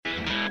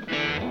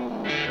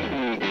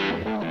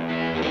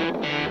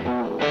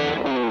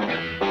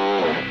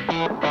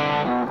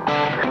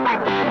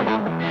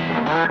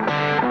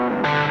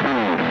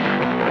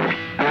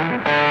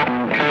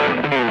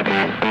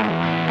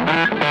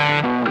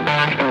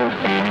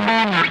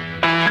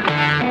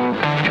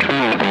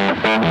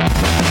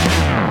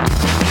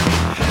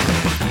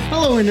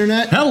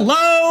Internet.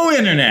 Hello,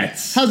 Internet.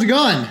 How's it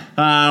going?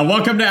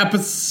 Welcome to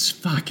episode...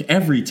 Fuck,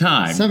 every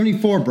time.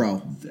 74,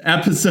 bro.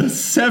 Episode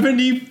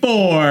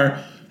 74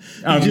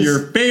 of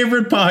your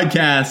favorite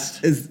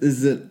podcast.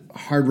 Is it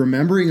hard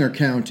remembering or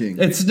counting?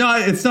 It's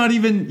not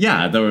even...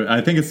 Yeah, though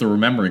I think it's the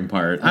remembering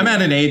part. I'm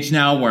at an age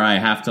now where I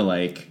have to,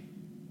 like...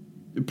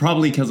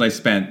 Probably because I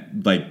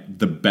spent, like,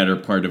 the better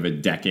part of a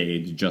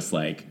decade just,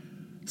 like,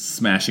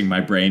 smashing my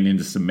brain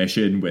into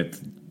submission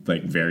with,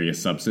 like,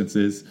 various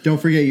substances. Don't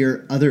forget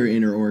your other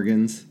inner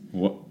organs.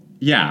 Well,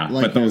 yeah,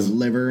 like but those... your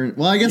liver.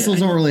 Well, I guess those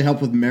don't really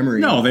help with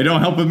memory. No, they don't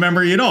help with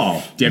memory at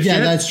all. Dipshit. Yeah,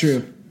 that's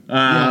true.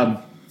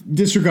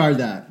 Disregard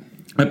that.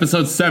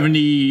 Episode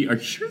 70... Are you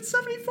sure it's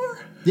 74?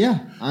 Yeah,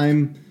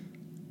 I'm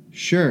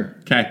sure.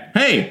 Okay.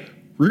 Hey,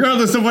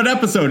 regardless of what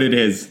episode it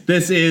is,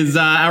 this is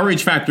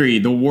Outrage Factory,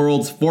 the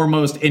world's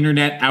foremost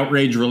internet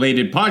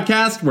outrage-related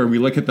podcast, where we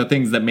look at the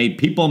things that made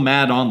people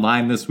mad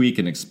online this week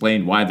and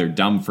explain why they're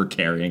dumb for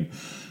caring.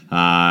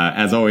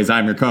 As always,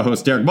 I'm your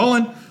co-host, Derek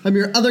Bolin. I'm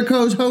your other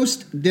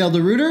co-host, Dale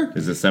DeRuiter.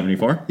 Is this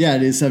 74? Yeah,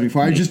 it is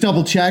 74. I just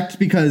double-checked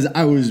because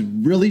I was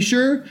really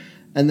sure,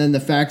 and then the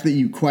fact that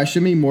you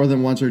questioned me more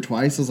than once or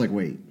twice, I was like,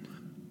 wait.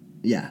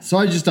 Yeah, so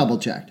I just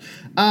double-checked.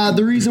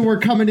 The reason we're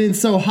coming in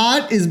so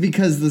hot is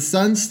because the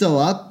sun's still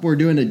up. We're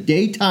doing a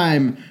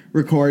daytime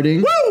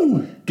recording.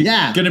 Woo!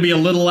 Yeah. Gonna be a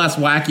little less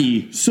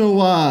wacky. So,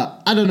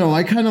 I don't know.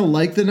 I kind of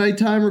like the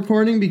nighttime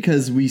recording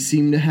because we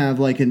seem to have,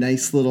 like, a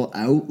nice little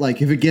out.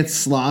 Like, if it gets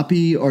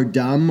sloppy or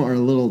dumb or a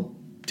little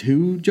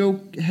too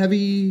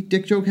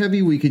dick joke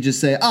heavy, we could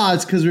just say,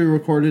 it's because we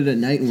recorded at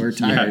night and we're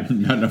tired. Yeah,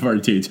 none of our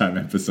daytime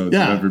episodes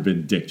have ever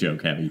been dick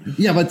joke heavy.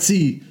 Yeah, but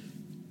see,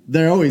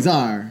 there always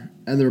are.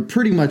 And they're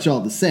pretty much all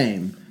the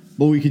same.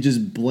 But we could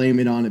just blame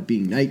it on it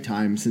being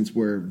nighttime since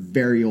we're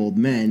very old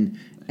men.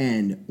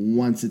 And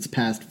once it's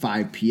past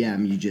 5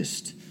 p.m., you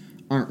just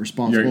aren't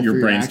responsible for your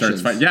brain actions.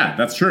 starts fighting. Yeah,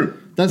 that's true.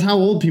 That's how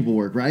old people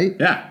work, right?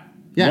 Yeah.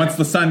 Yeah. Once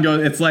the sun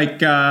goes, it's like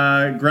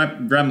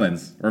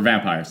gremlins or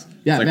vampires.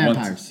 Yeah, it's like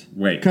vampires.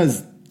 Wait.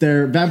 Because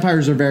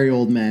vampires are very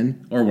old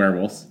men. Or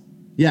werewolves.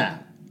 Yeah.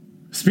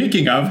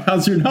 Speaking of,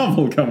 how's your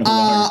novel coming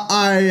along?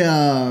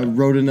 I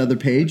wrote another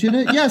page in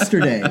it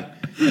yesterday.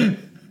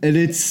 And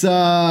it's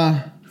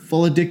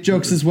full of dick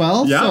jokes as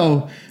well. Yeah.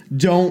 So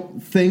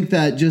don't think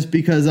that just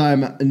because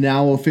I'm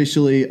now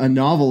officially a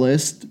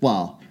novelist.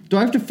 Well, do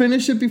I have to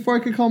finish it before I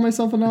could call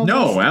myself a novelist?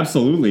 No,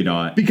 absolutely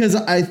not. Because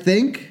I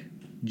think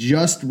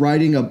just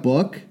writing a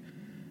book,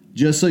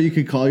 just so you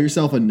could call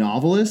yourself a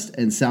novelist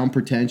and sound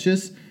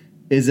pretentious,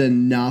 is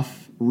enough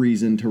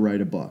reason to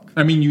write a book.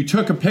 I mean, you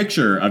took a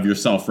picture of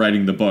yourself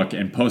writing the book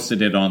and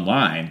posted it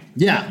online.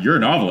 Yeah. You're a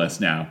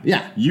novelist now.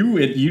 Yeah.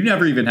 You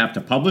never even have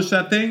to publish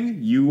that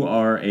thing. You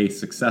are a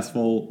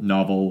successful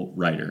novel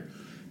writer.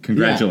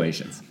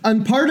 Congratulations. Yeah.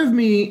 And part of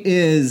me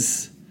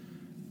is...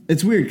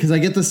 It's weird because I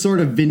get this sort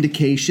of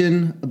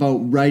vindication about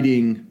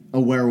writing a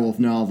werewolf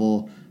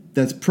novel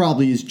that's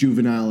probably as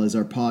juvenile as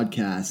our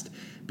podcast.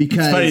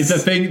 Because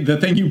it's funny, the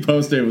thing you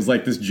posted was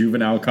like this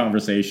juvenile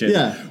conversation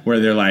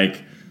where they're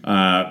like...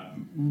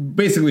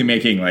 basically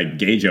making like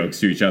gay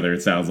jokes to each other,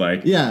 it sounds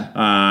like. Yeah.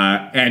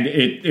 And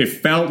it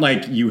felt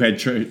like you had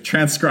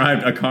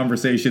transcribed a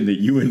conversation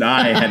that you and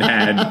I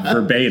had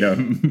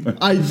verbatim.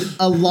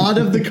 A lot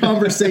of the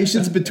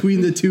conversations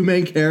between the two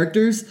main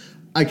characters,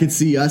 I could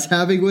see us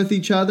having with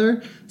each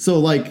other. So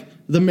like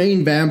the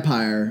main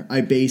vampire,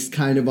 I based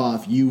kind of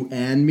off you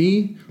and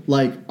me,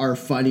 like our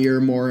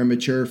funnier, more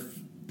immature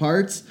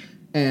parts.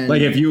 And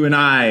like if you and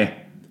I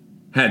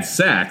had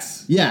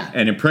sex,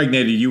 and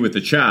impregnated you with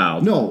a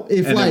child. No,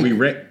 if and like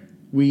then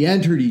we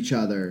entered each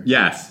other,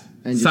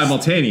 and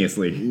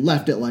simultaneously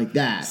left it like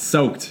that,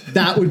 soaked.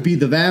 That would be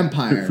the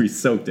vampire. We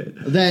soaked it.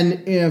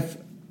 Then if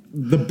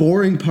the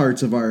boring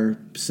parts of our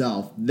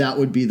self, that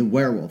would be the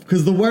werewolf,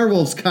 because the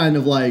werewolf's kind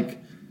of like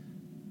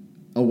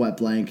a wet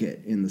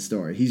blanket in the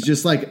story. He's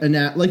just like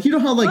like you know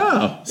how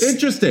like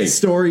interesting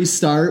stories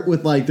start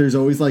with like there's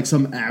always like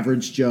some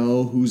average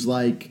Joe who's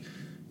like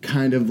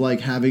kind of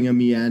like having a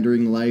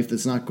meandering life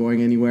that's not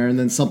going anywhere, and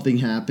then something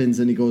happens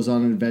and he goes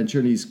on an adventure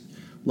and he's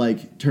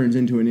like turns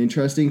into an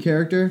interesting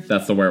character.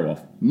 That's the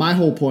werewolf. My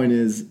whole point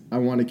is I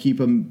want to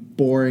keep him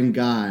boring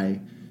guy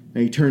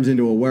and he turns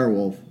into a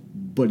werewolf,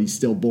 but he's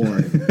still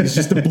boring. He's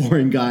just a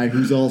boring guy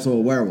who's also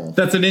a werewolf.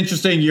 That's an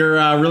interesting, you're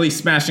really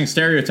smashing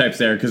stereotypes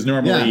there, because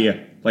normally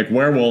like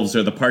werewolves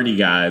are the party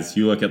guys.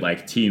 You look at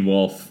like Teen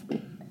Wolf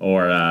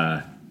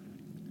or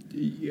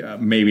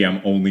maybe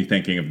I'm only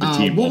thinking of the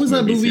Teen Wolf. What was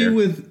that movie here.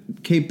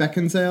 with Kate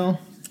Beckinsale?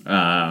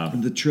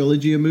 The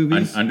trilogy of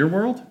movies?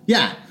 Underworld?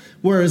 Yeah.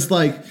 Whereas,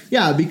 like,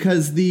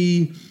 because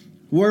the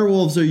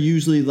werewolves are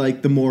usually,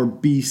 like, the more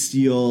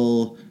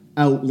bestial,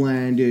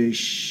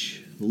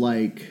 outlandish,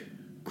 like,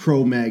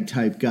 Cro-Mag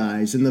type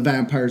guys. And the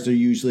vampires are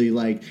usually,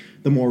 like,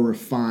 the more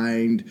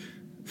refined.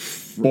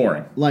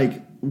 Boring.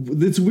 Like,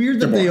 it's weird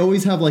that they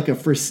always have, like, a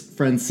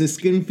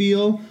Franciscan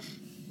feel.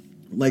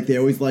 Like, they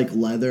always like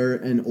leather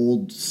and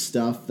old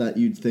stuff that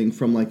you'd think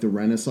from, like, the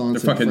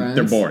Renaissance in France.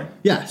 They're boring.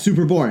 Yeah,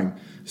 super boring.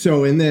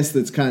 So in this,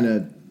 that's kind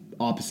of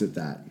opposite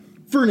that.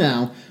 For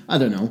now, I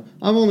don't know.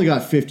 I've only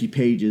got 50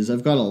 pages.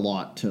 I've got a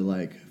lot to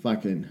like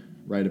fucking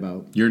write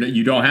about.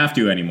 You don't have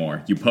to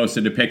anymore. You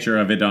posted a picture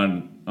of it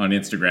on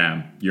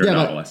Instagram. You're a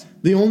novelist.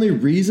 The only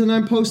reason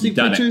I'm posting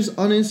pictures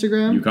on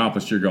Instagram, you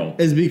accomplished your goal,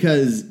 is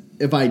because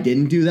if I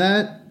didn't do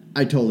that,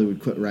 I totally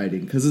would quit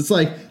writing. Because it's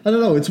like, I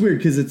don't know, it's weird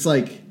because it's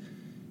like,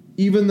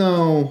 even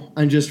though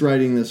I'm just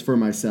writing this for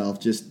myself,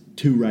 just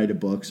to write a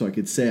book, so I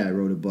could say I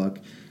wrote a book,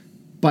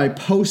 by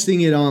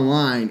posting it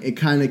online, it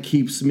kind of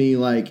keeps me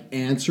like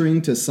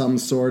answering to some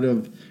sort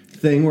of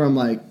thing where I'm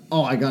like,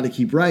 oh, I got to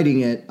keep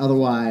writing it,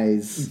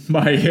 otherwise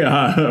my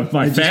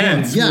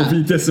fans will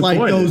be disappointed.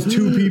 Like those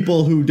two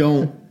people who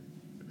don't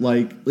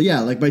like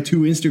my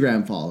 2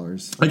 Instagram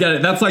followers. I get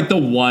it. That's like the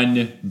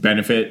one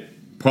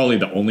benefit, probably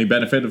the only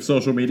benefit of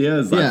social media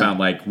is I found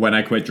like when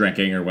I quit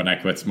drinking or when I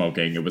quit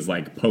smoking, it was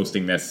like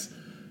posting this,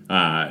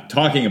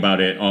 talking about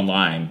it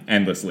online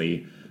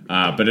endlessly.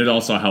 But it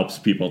also helps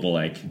people to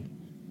like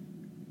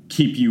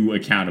keep you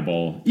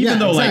accountable. Even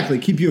though exactly.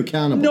 Keep you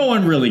accountable. No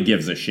one really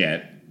gives a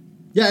shit.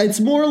 Yeah, it's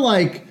more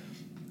like,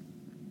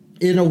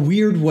 in a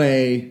weird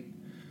way,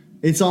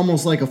 it's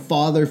almost like a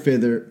father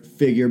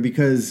figure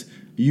because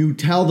you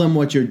tell them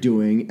what you're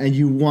doing and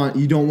you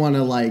don't want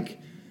to like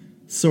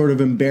sort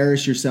of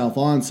embarrass yourself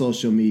on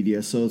social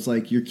media. So it's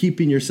like you're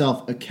keeping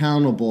yourself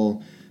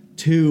accountable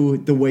to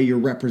the way you're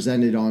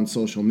represented on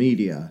social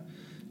media.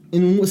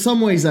 In some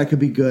ways that could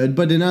be good,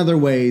 but in other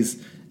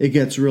ways it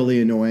gets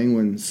really annoying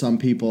when some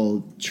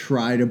people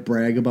try to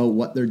brag about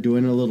what they're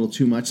doing a little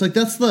too much. Like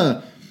that's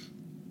the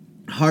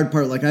hard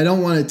part. Like I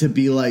don't want it to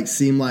be like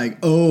seem like,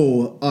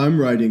 oh, I'm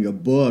writing a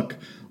book,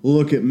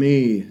 look at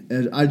me.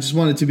 And I just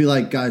want it to be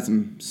like, guys,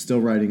 I'm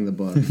still writing the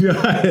book.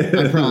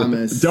 I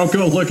promise. Don't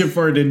go looking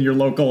for it in your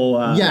local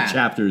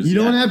chapters. You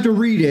don't have to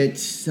read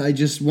it. I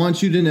just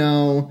want you to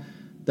know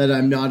that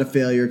I'm not a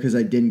failure because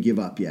I didn't give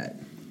up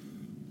yet.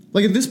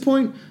 Like at this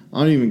point, I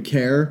don't even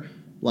care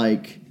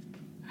like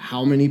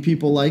how many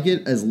people like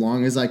it as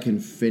long as I can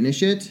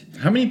finish it.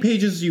 How many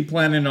pages are you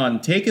planning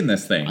on taking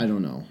this thing? I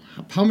don't know.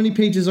 How many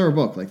pages are a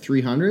book? Like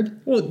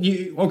 300? Well,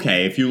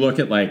 if you look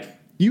at like...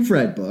 You've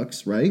read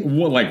books, right?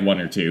 Well, like 1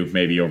 or 2,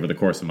 maybe over the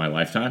course of my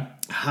lifetime.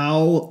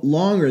 How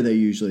long are they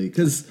usually?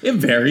 Because it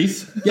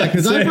varies. Yeah,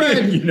 because I've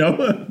read...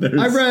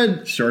 I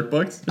read short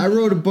books. I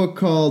wrote a book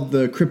called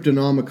The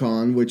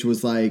Cryptonomicon, which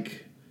was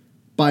like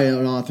by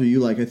an author you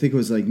like. I think it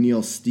was like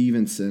Neil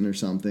Stevenson or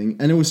something.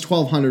 And it was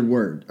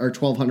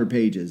 1,200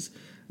 pages.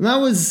 And that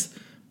was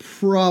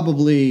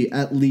probably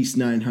at least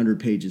 900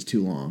 pages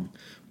too long.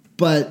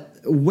 But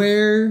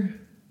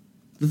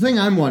the thing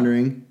I'm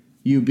wondering,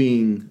 you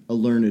being a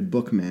learned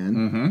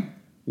bookman,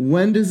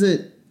 when does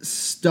it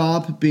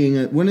stop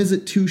being when is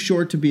it too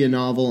short to be a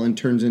novel and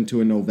turns into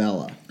a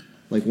novella?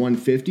 Like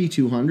 150,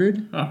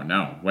 200? Oh,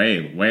 no.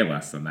 Way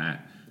less than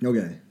that.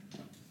 Okay.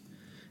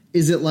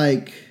 Is it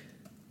like,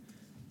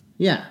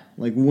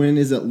 like when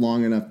is it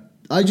long enough?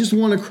 I just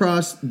want to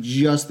cross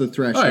just the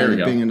threshold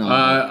of being a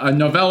novel. A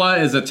novella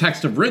is a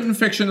text of written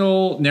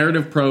fictional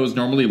narrative prose,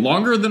 normally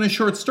longer than a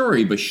short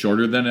story, but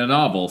shorter than a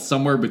novel,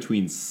 somewhere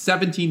between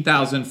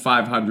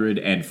 17,500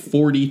 and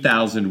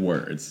 40,000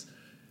 words.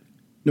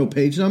 No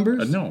page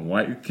numbers? No,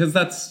 why?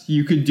 Because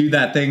you could do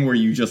that thing where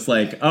you just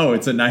like, oh,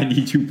 it's a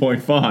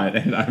 92-point font.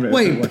 And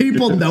wait,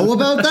 people know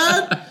about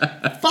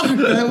that? Fuck,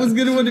 that was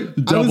gonna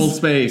double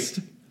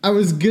spaced. I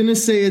was gonna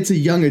say it's a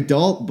young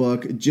adult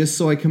book just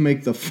so I can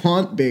make the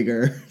font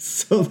bigger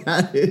so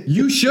that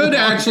you should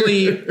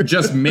actually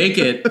just make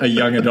it a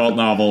young adult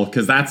novel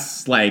because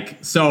that's like,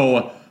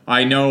 so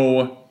I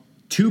know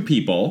 2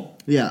 people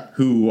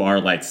who are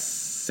like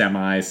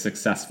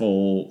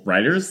semi-successful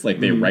writers, like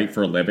they write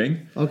for a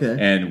living. Okay.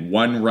 And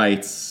one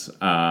writes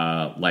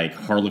like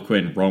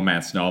Harlequin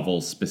romance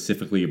novels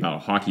specifically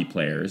about hockey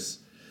players,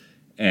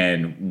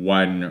 and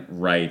one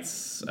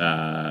writes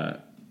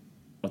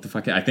what the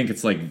fuck? I think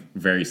it's like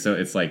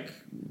it's like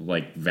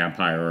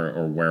vampire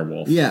or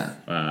werewolf.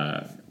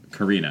 Yeah.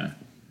 Karina.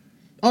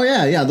 Oh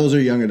yeah, those are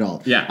young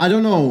adult. Yeah. I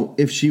don't know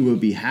if she would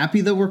be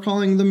happy that we're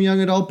calling them young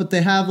adult, but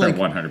they have like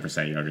they're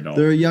 100% young adult.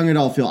 They're a young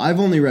adult feel.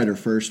 I've only read her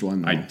first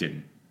one though. I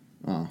didn't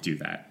do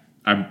that.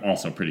 I'm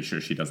also pretty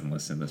sure she doesn't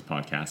listen to this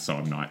podcast, so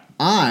I'm not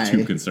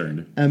too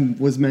concerned. And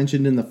was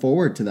mentioned in the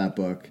foreword to that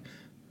book.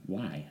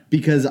 Why?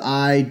 Because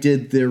I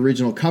did the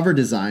original cover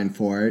design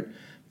for it,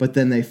 but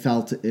then they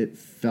felt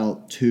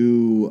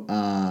too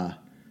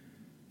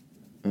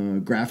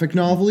graphic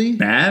novel-y.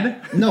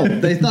 Bad? No,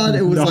 they thought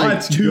it was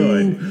like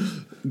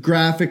too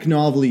graphic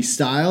novel-y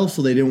style,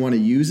 so they didn't want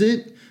to use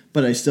it.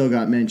 But I still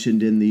got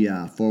mentioned in the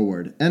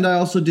foreword. And I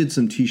also did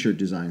some t-shirt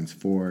designs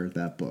for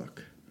that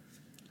book.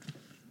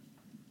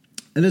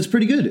 And it's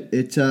pretty good.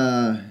 It,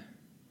 I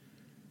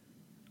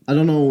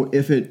don't know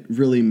if it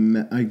really,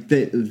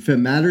 if it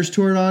matters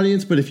to our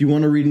audience, but if you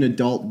want to read an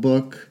adult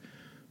book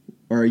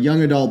or a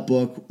young adult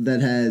book that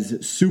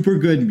has super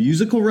good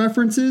musical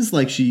references,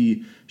 like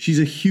she's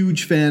a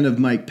huge fan of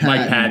Mike Patton.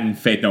 Mike Patton,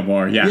 Faith No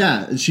More, yeah.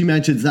 Yeah, she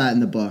mentions that in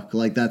the book.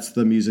 Like, that's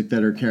the music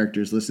that her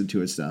characters listen to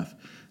and stuff.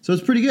 So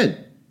it's pretty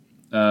good.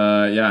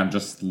 Yeah, I'm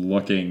just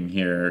looking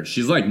here.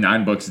 She's like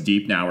 9 books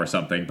deep now or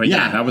something. But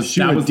yeah, that was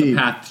went the deep.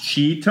 path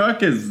she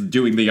took, is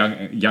doing the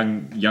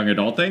young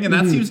adult thing, and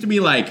that seems to be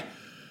like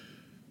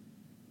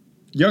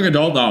young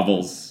adult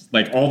novels.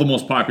 Like all the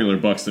most popular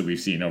books that we've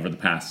seen over the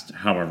past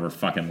however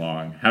fucking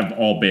long have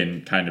all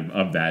been kind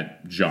of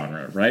that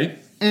genre, right?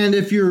 And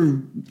if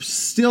you're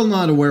still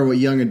not aware what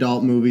young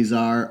adult movies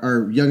are,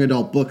 or young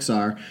adult books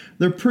are,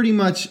 they're pretty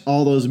much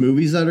all those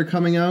movies that are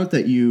coming out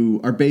that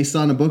you are based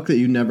on a book that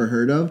you never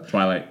heard of.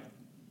 Twilight.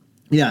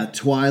 Yeah,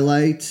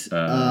 Twilight,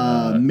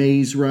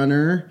 Maze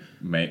Runner,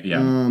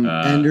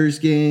 Ender's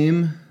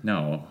Game.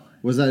 No.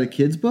 Was that a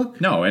kid's book?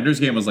 No,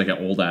 Ender's Game was like an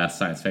old-ass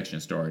science fiction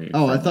story.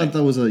 Oh, I thought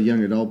that was a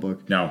young adult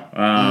book.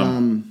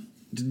 No.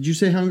 Did you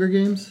say Hunger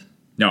Games?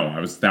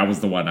 No, that was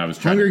the one I was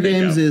trying Hunger to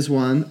think Games of. is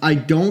one. I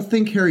don't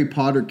think Harry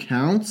Potter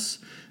counts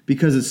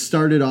because it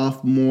started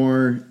off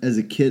more as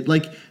a kid.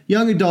 Like,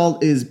 young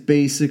adult is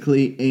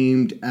basically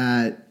aimed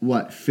at,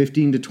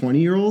 15 to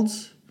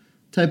 20-year-olds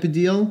type of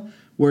deal?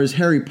 Whereas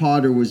Harry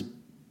Potter was,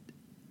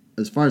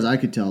 as far as I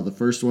could tell, the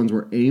first ones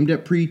were aimed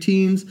at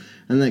preteens,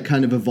 and then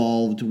kind of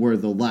evolved where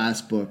the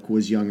last book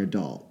was young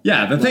adult.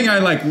 Yeah, the thing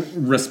I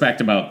respect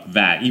about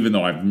that, even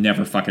though I've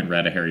never fucking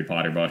read a Harry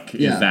Potter book,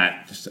 is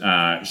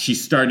that she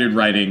started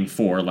writing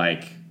for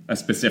like a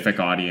specific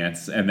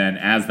audience, and then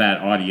as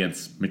that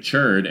audience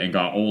matured and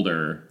got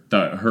older,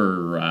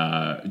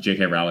 her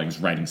J.K. Rowling's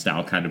writing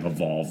style kind of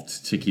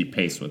evolved to keep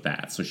pace with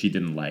that. So she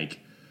didn't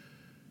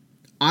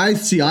I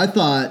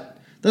thought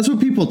that's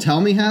what people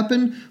tell me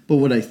happened, but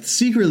what I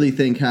secretly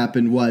think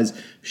happened was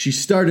she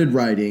started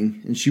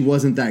writing, and she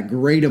wasn't that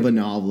great of a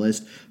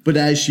novelist, but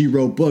as she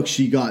wrote books,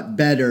 she got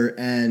better,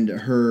 and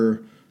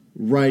her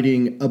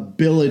writing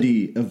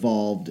ability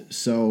evolved,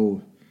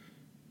 so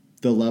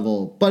the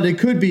level... But it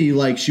could be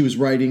like she was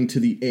writing to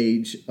the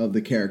age of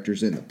the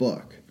characters in the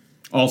book.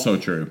 Also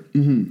true.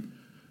 Mm-hmm.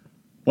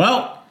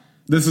 Well...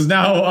 This is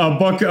now a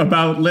book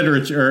about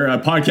literature, a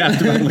podcast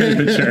about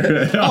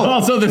literature.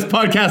 Also, this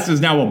podcast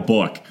is now a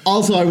book.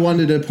 Also, I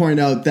wanted to point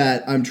out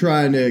that I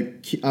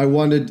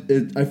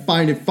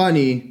find it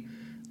funny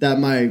that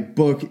my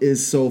book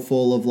is so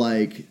full of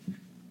like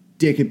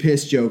dick and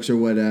piss jokes or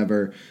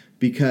whatever,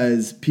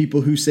 because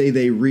people who say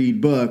they read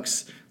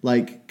books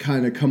like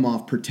kind of come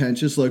off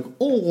pretentious, like,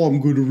 oh,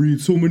 I'm going to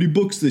read so many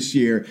books this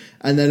year.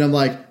 And then I'm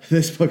like,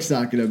 this book's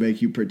not going to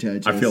make you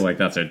pretentious. I feel like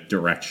that's a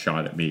direct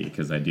shot at me,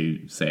 because I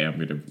do say I'm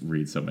going to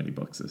read so many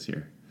books this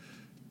year.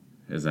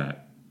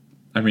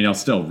 I'll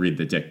still read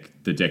the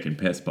dick and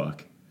piss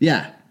book.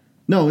 Yeah.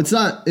 No, it's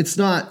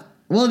not.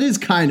 Well, it is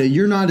kind of.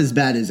 You're not as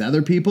bad as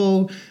other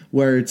people,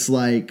 where it's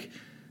like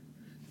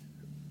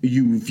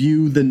you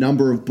view the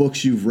number of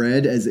books you've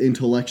read as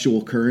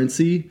intellectual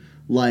currency.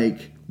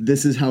 Like,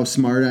 this is how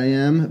smart I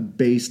am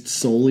based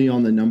solely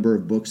on the number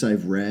of books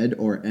I've read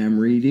or am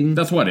reading.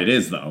 That's what it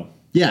is, though.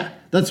 Yeah,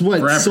 that's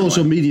what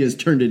social media has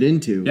turned it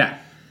into. Yeah.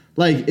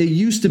 Like, it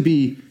used to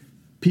be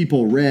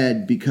people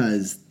read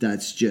because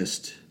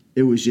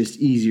it was just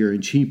easier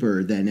and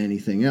cheaper than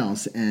anything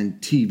else.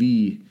 And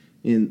TV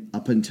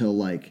up until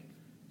like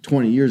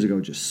 20 years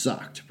ago just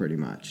sucked pretty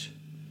much.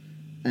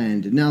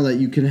 And now that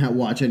you can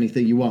watch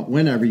anything you want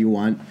whenever you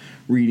want,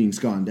 reading's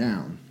gone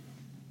down.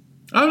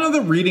 I don't know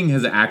that reading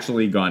has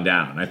actually gone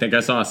down. I think I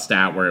saw a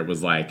stat where it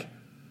was like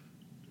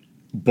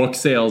book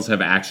sales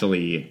have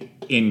actually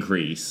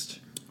increased.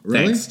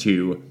 Really? Thanks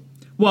to...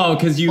 Well,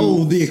 because you...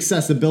 Oh, the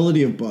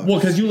accessibility of books. Well,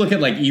 because you look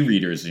at like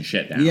e-readers and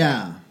shit now.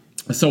 Yeah.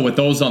 So with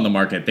those on the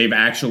market, they've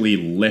actually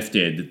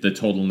lifted the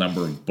total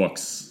number of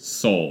books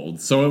sold.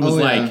 So it was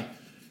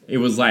it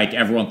was like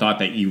everyone thought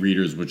that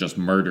e-readers would just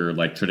murder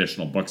like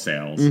traditional book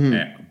sales.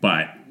 Mm-hmm.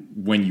 But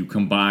when you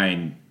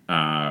combine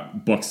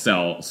books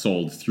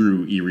sold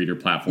through e-reader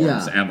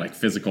platforms and like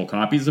physical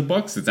copies of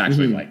books, it's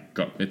actually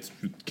it's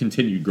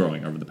continued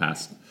growing over the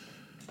past.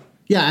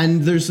 Yeah,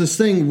 and there's this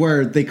thing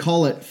where they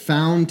call it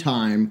found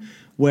time,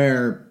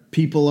 where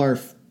people are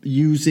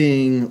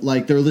using,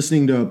 like, they're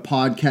listening to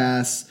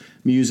podcasts,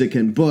 music,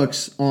 and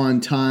books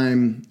on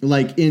time,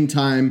 like in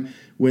time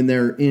when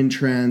they're in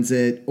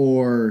transit,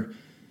 or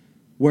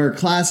where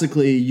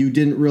classically you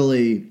didn't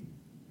really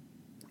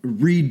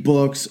read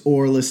books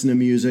or listen to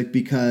music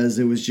because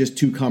it was just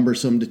too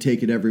cumbersome to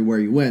take it everywhere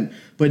you went.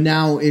 But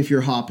now if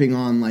you're hopping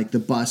on like the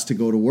bus to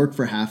go to work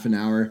for half an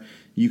hour,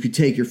 you could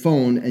take your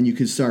phone and you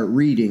could start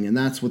reading, and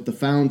that's what the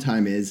found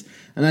time is.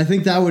 And I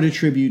think that would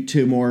attribute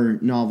to more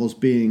novels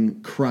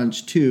being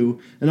crunched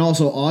too, and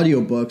also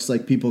audiobooks,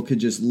 like people could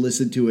just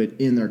listen to it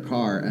in their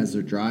car as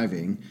they're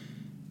driving.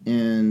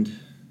 And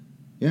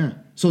yeah,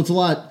 so it's a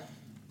lot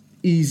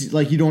easy,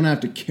 like you don't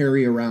have to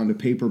carry around a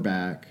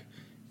paperback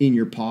in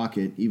your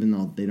pocket, even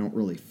though they don't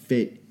really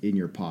fit in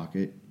your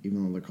pocket,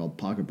 even though they're called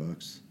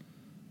pocketbooks.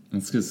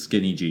 That's because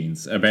skinny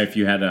jeans. I bet if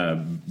you had a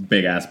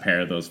big ass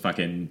pair of those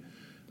fucking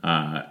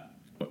cargo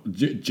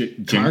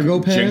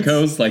pants,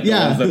 Jinkos, like the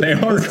ones that they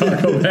are,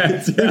 cargo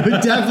pants. It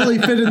would definitely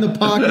fit in the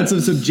pockets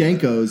of some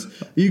Jenkos.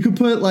 You could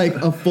put like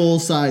a full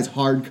size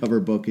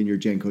hardcover book in your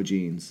Jenko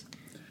jeans.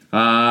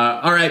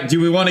 All right,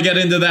 do we want to get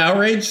into the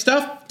outrage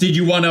stuff? Did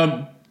you want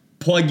to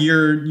plug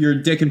your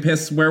Dick and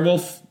Piss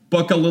Werewolf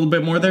book a little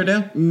bit more there,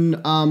 Dale?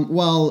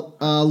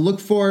 Look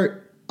for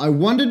it. I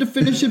wanted to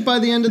finish it by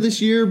the end of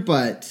this year,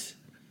 but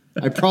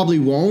I probably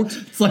won't.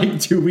 It's like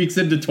 2 weeks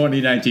into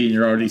 2019,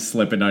 you're already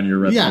slipping on your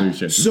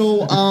resolution. Yeah,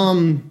 so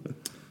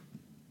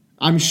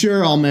I'm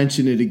sure I'll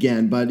mention it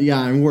again, but yeah,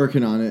 I'm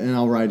working on it and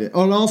I'll write it.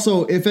 Oh, and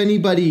also, if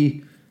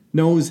anybody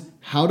knows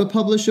how to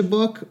publish a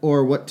book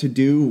or what to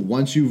do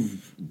once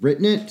you've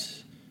written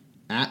it,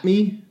 at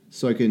me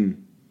so I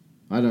can,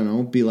 I don't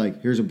know, be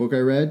like, here's a book I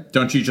read.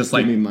 Don't you just Give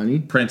like me money.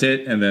 print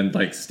it and then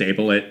like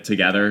staple it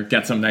together,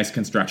 get some nice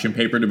construction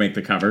paper to make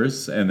the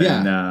covers, and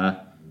then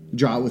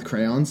Draw it with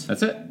crayons.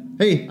 that's it.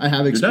 Hey, I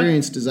have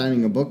experience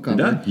designing a book cover.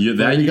 done. You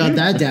Already got do.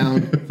 that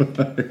down.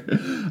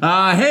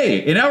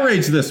 Hey, in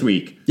Outrage this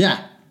week, Yeah.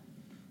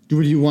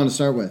 What do you want to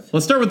start with?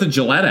 let's start with the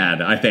Gillette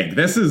ad. I think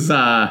this is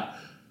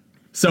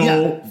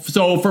So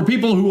for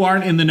people who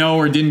aren't in the know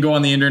or didn't go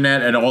on the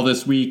internet at all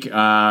this week,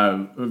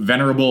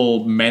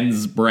 venerable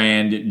men's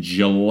brand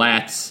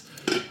Gillette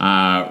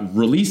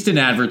released an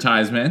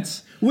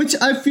advertisement. Which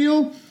I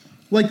feel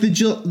like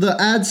the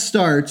ad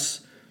starts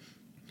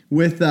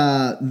with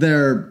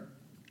their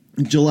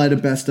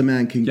Gillette, best a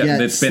man can get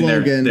That's been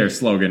slogan. their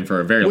slogan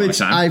for a very long Which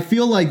time. I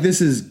feel like this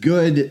is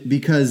good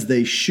because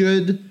they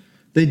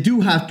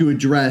do have to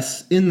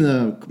address in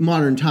the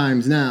modern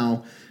times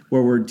now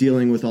where we're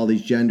dealing with all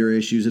these gender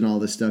issues and all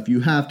this stuff.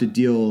 You have to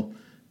deal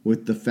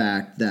with the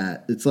fact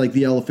that it's like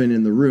the elephant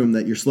in the room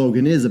that your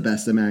slogan is the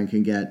best a man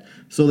can get.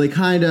 So they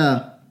kind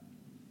of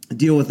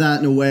deal with that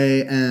in a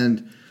way,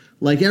 and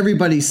like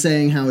everybody's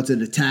saying how it's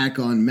an attack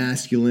on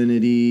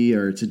masculinity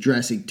or it's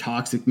addressing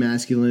toxic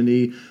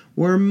masculinity,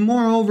 where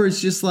moreover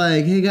it's just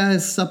like, hey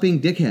guys, stop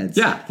being dickheads.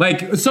 Yeah,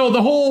 like, so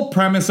the whole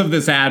premise of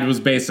this ad was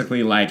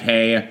basically like,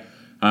 hey,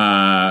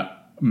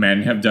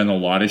 men have done a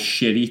lot of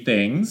shitty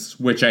things,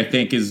 which I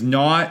think is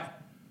not,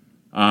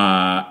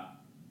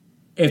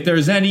 if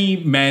there's any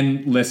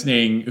men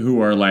listening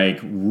who are like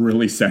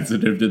really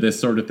sensitive to this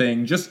sort of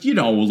thing, just,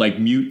 like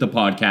mute the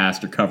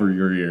podcast or cover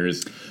your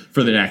ears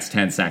for the next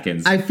 10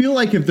 seconds. I feel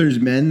like if there's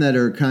men that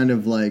are kind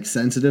of like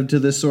sensitive to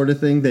this sort of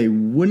thing, they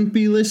wouldn't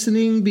be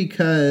listening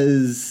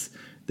because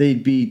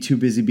they'd be too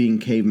busy being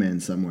cavemen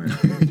somewhere.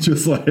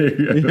 Just like,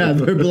 Yeah,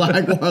 they're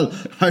like, well,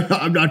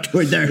 I'm not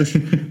doing this.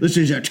 This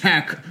is an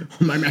attack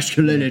on my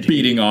masculinity.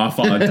 beating off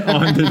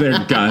onto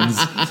their guns.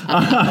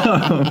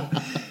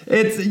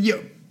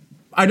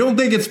 I don't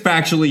think it's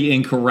factually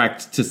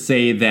incorrect to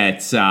say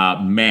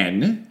that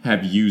men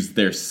have used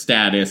their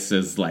status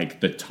as like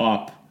the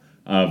top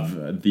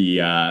of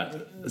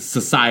the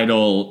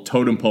societal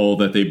totem pole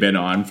that they've been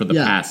on for the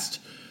past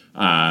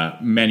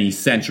many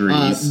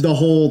centuries. The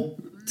whole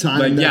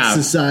time that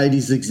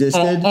society's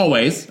existed.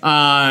 Always.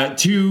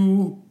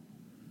 To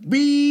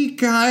be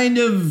kind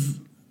of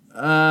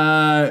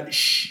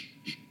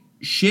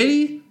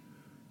shitty.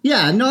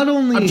 Yeah, not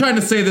only... I'm trying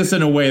to say this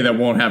in a way that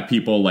won't have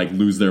people like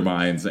lose their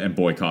minds and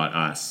boycott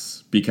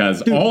us.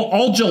 Because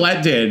all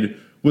Gillette did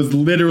was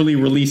literally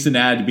release an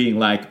ad being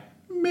like,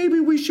 maybe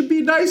we should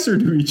be nicer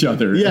to each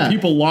other. Yeah. And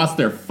people lost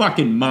their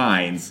fucking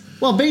minds.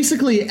 Well,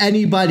 basically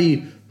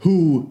anybody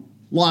who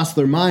lost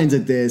their minds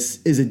at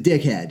this is a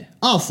dickhead.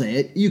 I'll say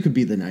it. You could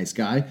be the nice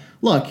guy.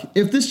 Look,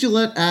 if this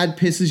Gillette ad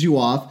pisses you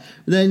off,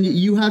 then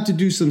you have to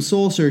do some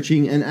soul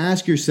searching and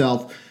ask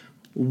yourself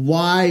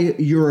why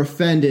you're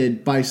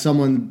offended by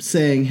someone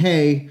saying,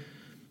 hey,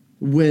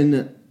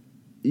 when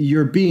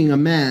you're being a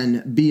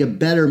man, be a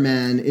better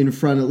man in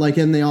front of, like,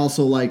 and they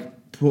also like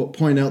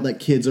point out that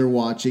kids are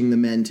watching the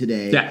men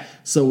today. Yeah.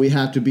 So we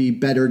have to be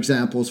better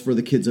examples for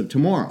the kids of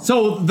tomorrow.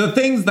 So the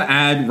things the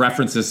ad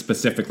references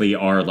specifically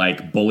are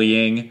like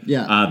bullying,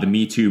 the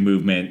Me Too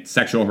movement,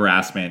 sexual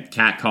harassment,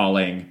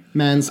 catcalling,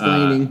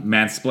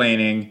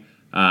 mansplaining,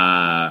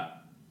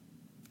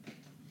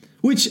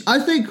 which I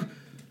think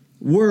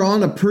we're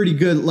on a pretty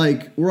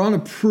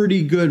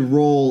good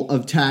roll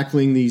of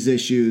tackling these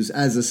issues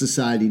as a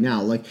society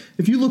now. Like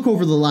if you look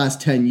over the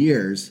last 10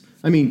 years,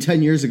 I mean,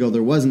 10 years ago,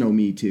 there was no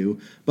Me Too,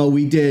 but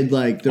we did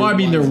like... there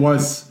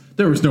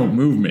was no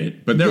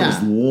movement, but there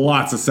was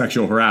lots of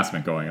sexual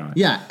harassment going on.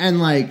 Yeah, and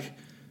like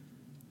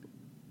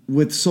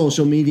with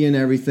social media and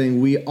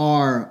everything, we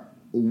are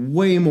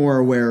way more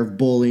aware of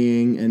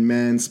bullying and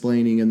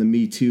mansplaining and the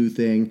Me Too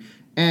thing.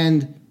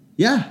 And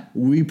yeah,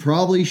 we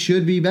probably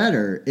should be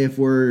better if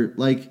we're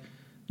like,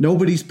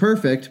 nobody's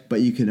perfect,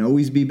 but you can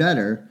always be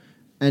better.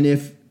 And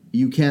if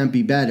you can't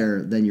be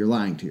better, then you're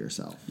lying to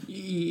yourself.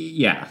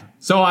 Yeah.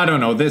 So I don't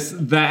know.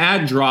 The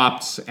ad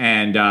dropped,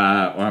 and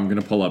I'm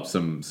gonna pull up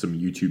some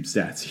YouTube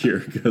stats here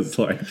because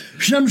like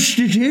some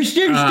statistics,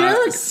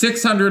 Derek.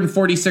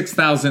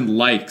 646,000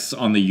 likes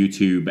on the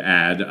YouTube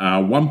ad,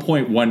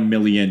 1.1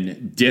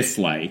 million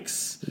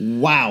dislikes.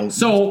 Wow.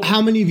 So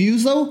how many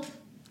views though?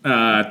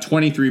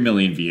 23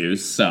 million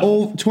views.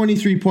 So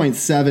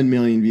 23.7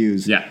 million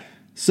views. Yeah.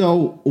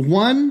 So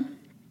one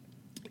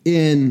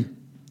in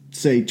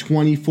say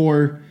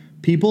 24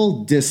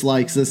 people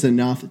dislikes this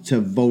enough to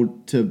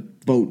vote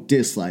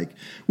dislike,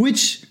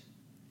 which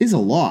is a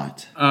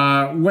lot.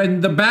 When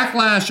the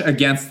backlash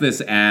against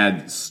this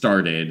ad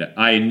started,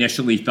 I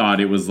initially thought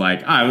it was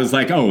like,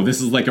 oh,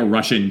 this is like a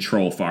Russian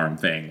troll farm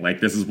thing.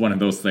 Like, this is one of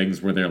those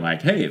things where they're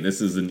like, hey,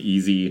 this is an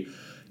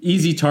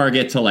easy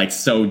target to like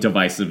sow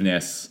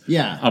divisiveness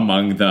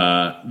among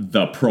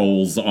the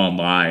proles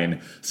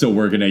online. So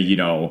we're going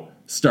to,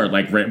 start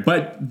like,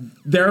 but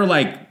they're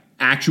like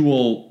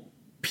actual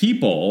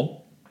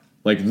people,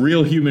 like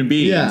real human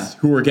beings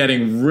who are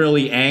getting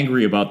really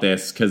angry about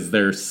this because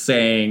they're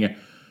saying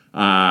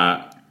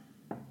that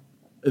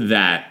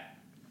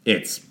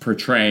it's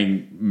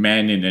portraying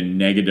men in a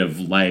negative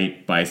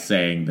light by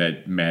saying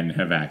that men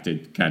have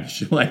acted kind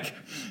of like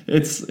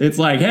it's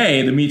like,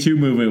 hey, the Me Too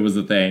movement was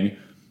a thing.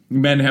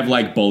 Men have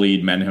like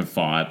bullied, men have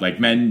fought, like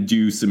men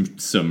do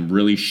some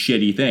really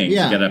shitty things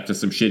to get up to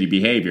some shitty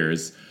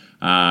behaviors.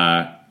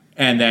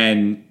 And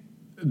then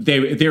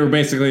they were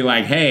basically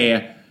like,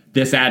 hey,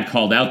 this ad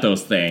called out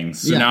those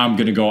things. So now I'm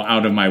going to go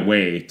out of my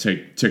way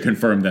to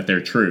confirm that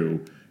they're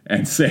true.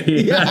 And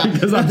say,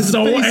 because I'm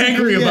so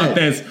angry about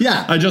this.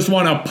 Yeah. I just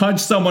want to punch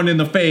someone in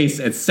the face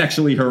and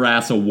sexually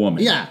harass a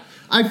woman. Yeah.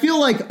 I feel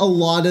like a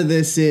lot of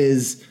this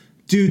is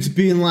dudes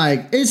being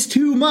like, it's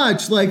too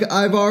much. Like,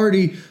 I've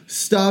already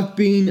stopped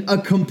being a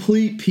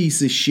complete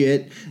piece of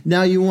shit.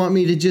 Now you want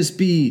me to just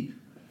be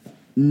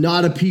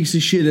not a piece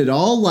of shit at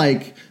all?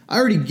 Like, I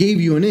already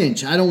gave you an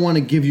inch. I don't want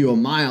to give you a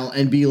mile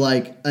and be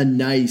like a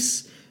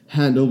nice,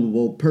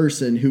 handleable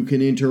person who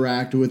can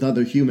interact with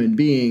other human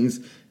beings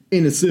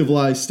in a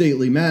civilized,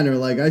 stately manner.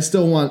 Like, I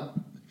still want...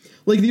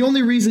 Like, the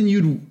only reason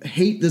you'd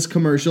hate this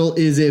commercial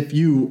is if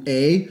you,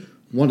 A,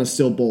 want to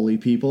still bully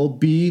people,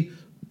 B,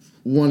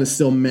 want to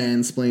still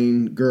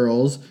mansplain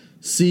girls,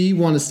 C,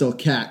 want to still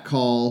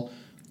catcall,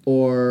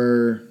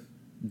 or...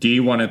 D,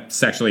 want to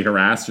sexually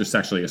harass or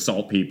sexually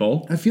assault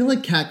people. I feel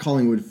like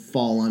catcalling would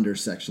fall under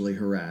sexually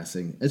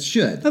harassing. It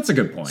should. That's a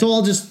good point.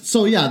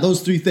 So yeah,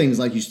 those three things.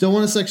 Like, you still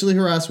want to sexually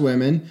harass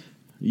women.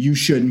 You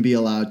shouldn't be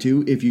allowed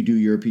to. If you do,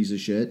 you're a piece of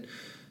shit.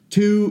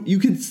 2, you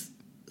could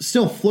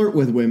still flirt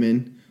with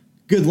women.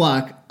 Good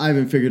luck. I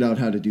haven't figured out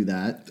how to do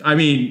that. I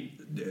mean,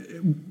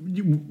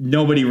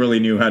 nobody really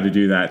knew how to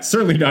do that.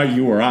 Certainly not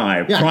you or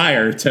I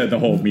prior to the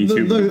whole Me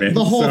Too movement.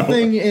 The whole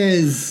thing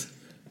is,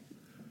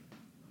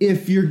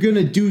 if you're going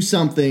to do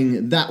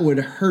something that would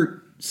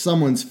hurt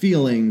someone's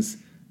feelings,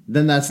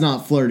 then that's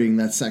not flirting.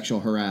 That's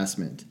sexual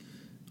harassment.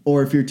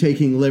 Or if you're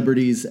taking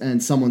liberties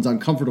and someone's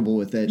uncomfortable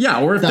with it.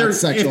 Yeah, or if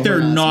they're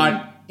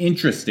not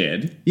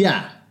interested.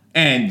 Yeah.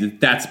 And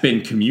that's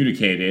been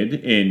communicated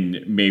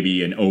in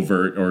maybe an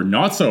overt or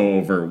not so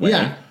overt way.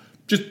 Yeah.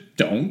 Just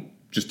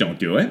don't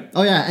do it.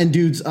 Oh, yeah. And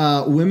dudes,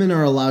 women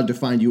are allowed to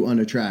find you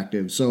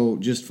unattractive. So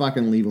just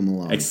fucking leave them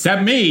alone.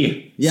 Except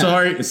me.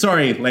 Yeah.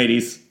 Sorry,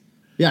 ladies.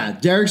 Yeah.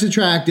 Derek's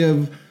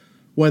attractive,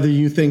 whether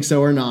you think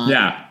so or not.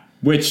 Yeah.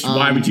 Which,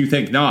 why would you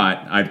think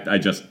not? I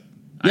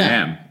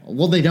am.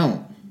 Well, they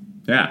don't.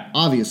 Yeah.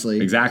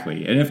 Obviously.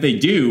 Exactly. And if they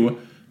do,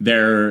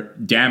 they're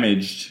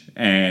damaged,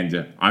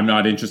 and I'm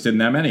not interested in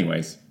them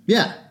anyways.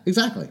 Yeah,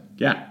 exactly.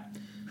 Yeah.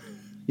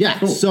 Yeah,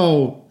 cool.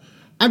 So,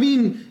 I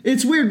mean,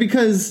 it's weird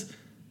because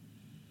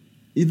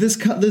this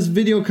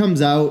video comes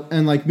out,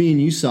 and, like, me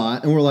and you saw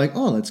it, and we're like,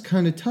 oh, that's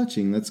kind of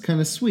touching. That's kind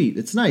of sweet.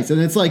 It's nice.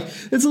 And it's like,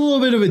 it's a little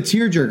bit of a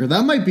tearjerker.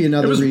 That might be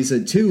another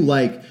reason, too.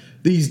 Like,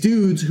 these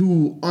dudes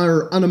who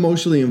are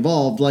unemotionally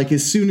involved, like,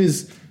 as soon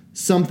as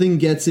something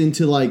gets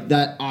into, like,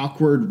 that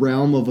awkward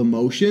realm of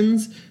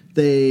emotions,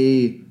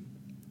 they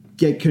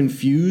get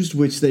confused,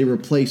 which they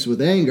replace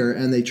with anger,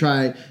 and they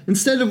try,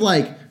 instead of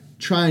like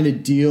trying to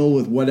deal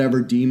with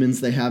whatever demons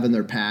they have in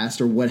their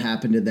past or what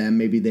happened to them,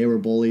 maybe they were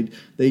bullied,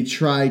 they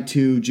try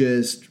to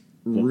just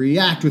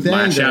react with anger.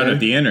 Lash out at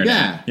the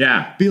internet.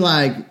 Yeah. Be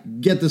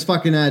like, get this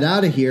fucking ad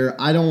out of here.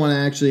 I don't want to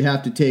actually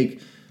have to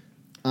take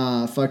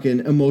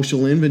fucking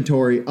emotional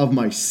inventory of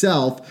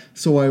myself,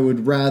 so I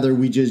would rather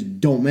we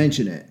just don't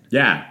mention it.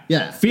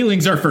 Yeah.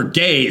 Feelings are for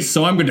gays,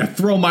 so I'm going to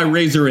throw my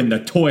razor in the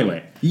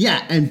toilet.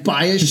 Yeah, and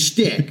buy a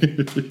shtick.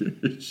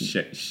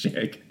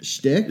 Shtick.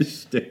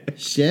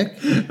 Shtick.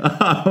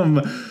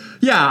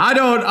 Yeah,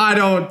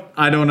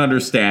 I don't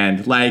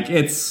understand. Like,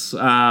 it's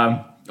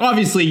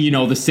obviously,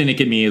 the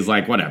cynic in me is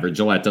like, whatever,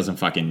 Gillette doesn't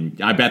fucking...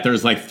 I bet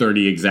there's like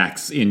 30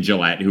 execs in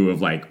Gillette who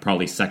have like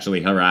probably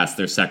sexually harassed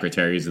their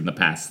secretaries in the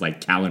past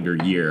like calendar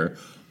year.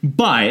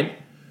 But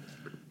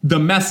the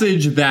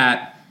message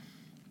that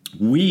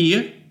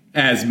we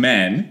as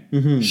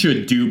men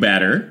should do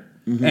better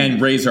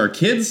and raise our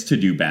kids to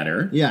do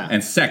better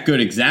and set good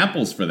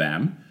examples for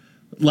them.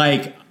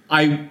 Like,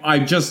 I'm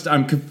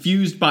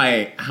confused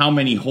by how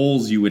many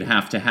holes you would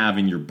have to have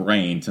in your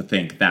brain to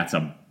think that's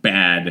a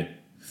bad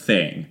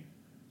thing.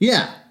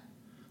 Yeah.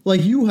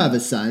 Like, you have a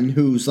son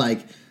who's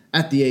like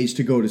at the age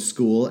to go to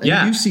school, and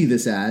you see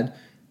this ad,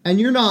 and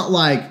you're not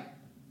like,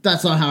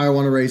 that's not how I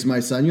want to raise my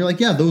son. You're like,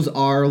 yeah, those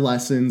are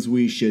lessons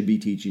we should be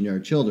teaching our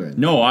children.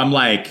 No, I'm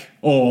like,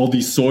 oh, all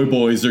these soy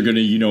boys are going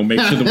to, make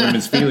sure the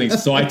women's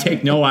feelings. So I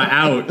take Noah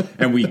out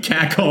and we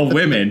catcall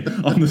women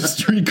on the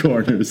street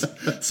corners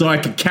so I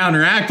can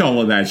counteract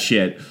all of that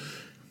shit.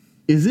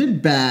 Is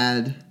it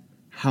bad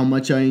how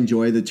much I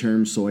enjoy the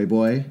term soy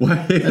boy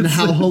What? and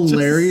how It's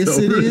hilarious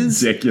so it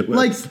is. ridiculous.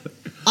 Like,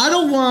 I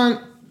don't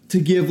want to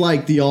give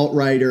like the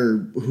alt-right or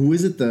who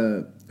is it?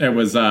 It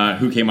was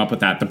who came up with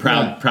that? The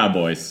Proud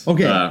Boys.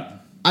 Okay.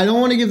 I don't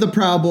want to give the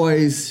Proud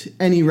Boys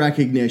any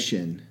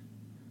recognition,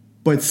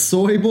 but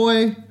soy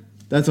boy,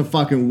 that's a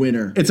fucking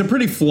winner. It's a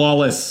pretty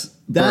flawless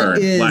That burn.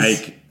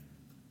 is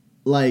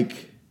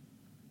like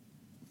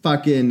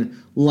fucking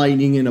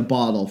lightning in a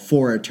bottle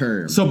for a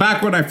term. So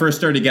back when I first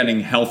started getting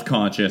health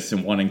conscious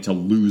and wanting to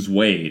lose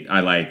weight,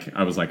 I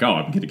was like, oh,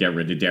 I'm going to get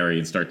rid of dairy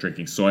and start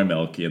drinking soy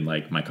milk in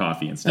like my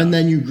coffee and stuff. And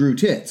then you grew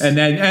tits. And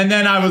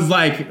then I was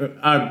like,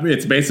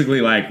 it's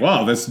basically like,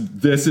 wow, this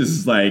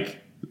is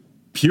like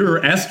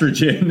pure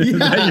estrogen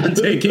that you're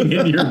taking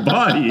in your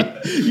body.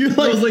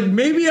 I was like,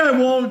 maybe I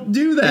won't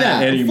do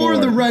that anymore. For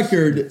the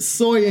record,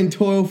 soy and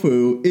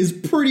tofu is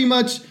pretty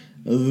much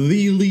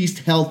the least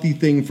healthy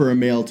thing for a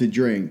male to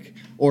drink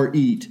or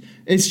eat.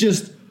 It's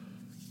just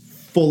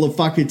full of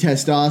fucking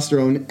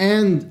testosterone,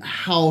 and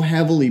how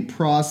heavily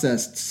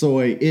processed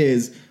soy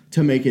is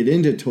to make it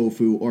into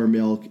tofu or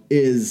milk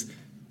is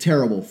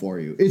terrible for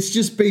you. It's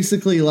just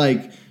basically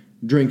like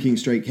drinking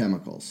straight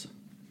chemicals,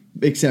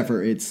 except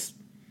for it's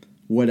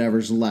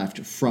whatever's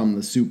left from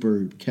the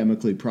super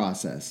chemically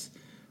processed.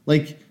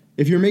 Like,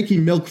 if you're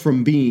making milk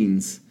from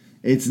beans,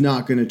 it's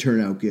not going to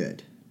turn out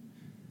good.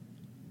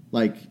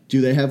 Like,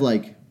 do they have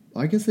like,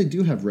 I guess they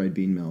do have red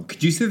bean milk.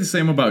 Could you say the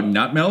same about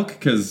nut milk?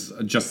 Because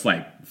just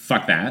like,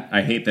 fuck that.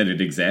 I hate that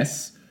it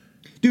exists.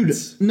 Dude,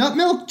 nut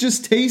milk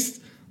just tastes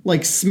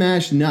like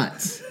smashed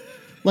nuts.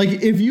 Like,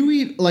 if you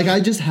eat, like, I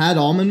just had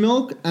almond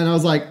milk, and I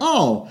was like,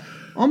 oh,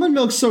 almond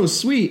milk's so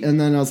sweet. And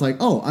then I was like,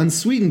 oh,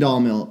 unsweetened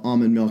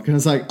almond milk. And I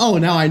was like, oh,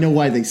 now I know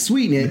why they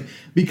sweeten it.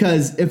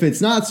 Because if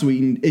it's not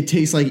sweetened, it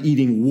tastes like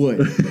eating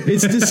wood.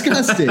 It's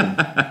disgusting.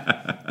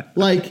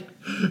 Like,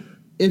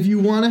 if you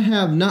want to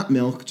have nut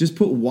milk, just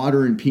put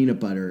water and peanut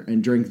butter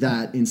and drink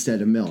that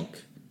instead of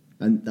milk.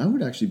 And that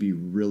would actually be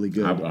really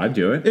good. I'd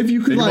do it. If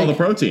you could, think like, of all the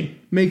protein.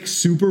 Make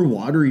super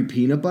watery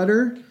peanut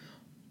butter,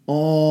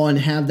 and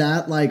have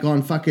that, like,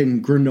 on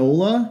fucking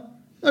granola,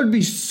 that would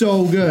be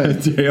so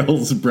good.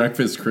 Dale's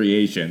breakfast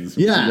creations.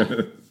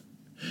 Yeah.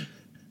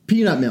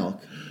 Peanut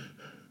milk.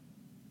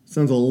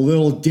 Sounds a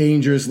little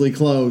dangerously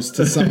close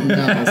to something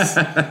else.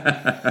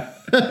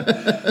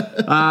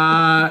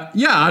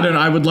 Yeah, I don't know.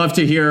 I would love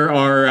to hear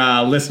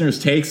our listeners'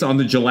 takes on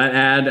the Gillette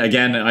ad.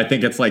 Again, I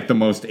think it's like the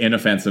most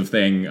inoffensive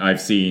thing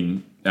I've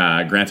seen.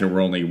 Granted,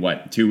 we're only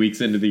 2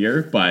 weeks into the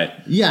year,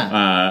 but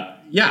Yeah.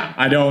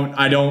 I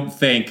don't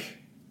think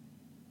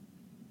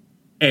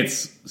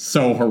it's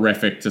so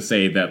horrific to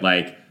say that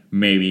like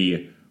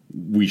maybe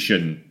we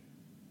shouldn't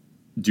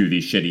do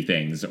these shitty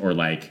things or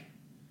like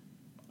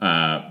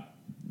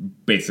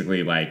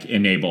basically like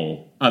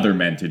enable other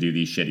men to do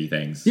these shitty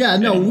things. Yeah,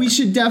 no, anymore. we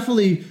should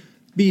definitely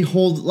be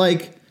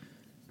like,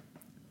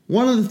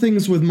 one of the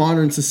things with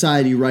modern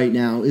society right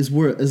now is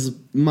we're, as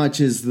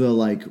much as the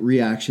like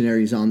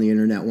reactionaries on the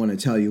internet want to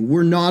tell you,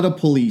 we're not a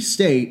police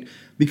state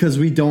because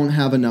we don't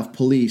have enough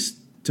police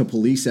to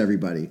police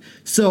everybody.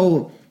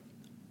 So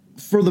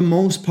for the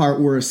most part,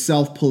 we're a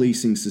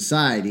self-policing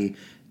society,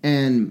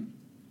 and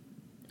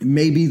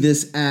maybe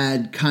this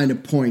ad kind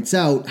of points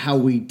out how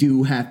we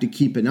do have to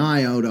keep an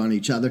eye out on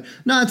each other.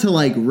 Not to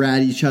like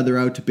rat each other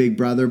out to Big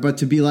Brother, but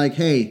to be like,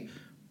 hey,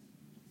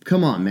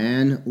 come on,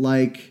 man.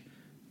 Like,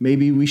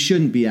 maybe we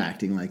shouldn't be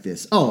acting like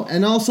this. Oh,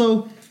 and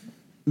also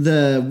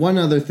the one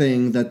other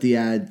thing that the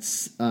ad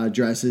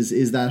addresses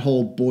is that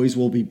whole boys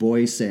will be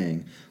boys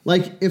saying.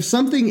 Like, if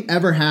something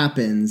ever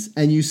happens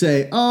and you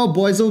say, oh,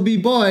 boys will be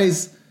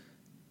boys,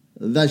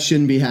 that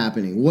shouldn't be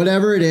happening.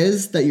 Whatever it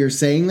is that you're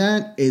saying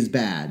that is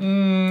bad.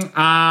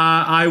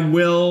 I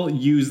will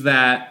use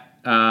that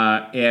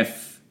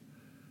if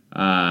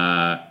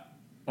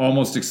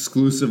almost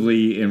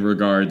exclusively in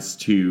regards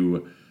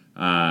to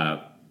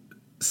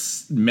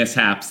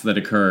mishaps that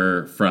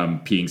occur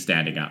from peeing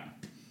standing up.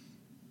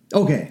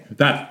 Okay.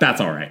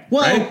 That's all right.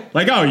 Well, right?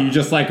 Like, oh, you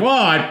just like, well,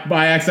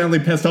 I accidentally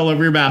pissed all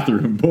over your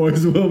bathroom.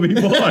 Boys will be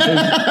boys.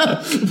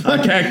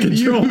 I can't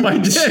control my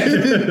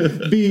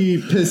dick.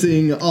 Be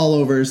pissing all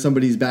over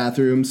somebody's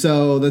bathroom.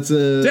 So that's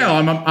a... Dale,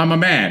 I'm a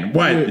man.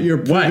 What? You're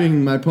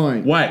proving my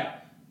point.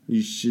 What?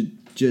 You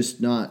should just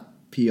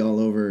not pee all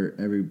over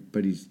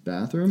everybody's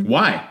bathroom.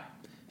 Why?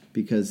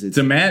 Because It's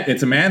a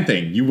man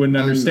thing. You wouldn't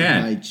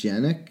understand.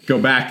 Unhygienic.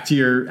 Go back to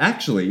your...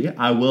 Actually,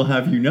 I will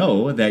have you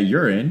know that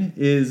urine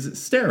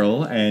is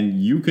sterile and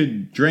you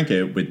could drink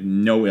it with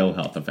no ill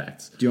health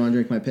effects. Do you want to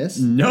drink my piss?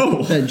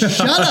 No. Then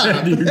shut up.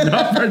 I do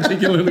not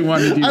particularly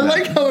want to do I that.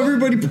 like how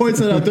everybody points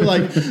that out. They're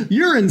like,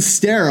 urine's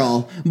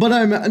sterile, but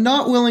I'm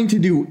not willing to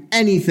do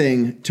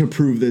anything to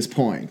prove this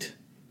point.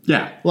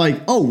 Yeah.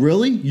 Like, oh,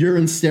 really?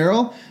 Urine's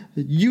sterile?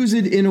 Use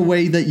it in a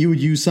way that you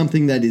would use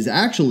something that is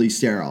actually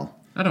sterile.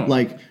 I don't...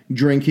 Like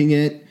drinking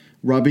it,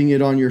 rubbing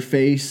it on your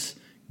face,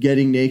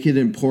 getting naked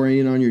and pouring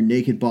it on your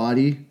naked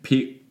body.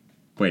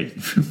 Wait.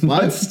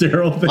 What?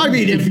 Sterile thing? I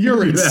mean, if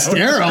urine's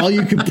sterile,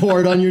 you could pour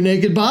it on your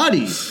naked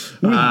body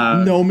with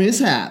no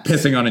mishaps.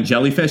 Pissing on a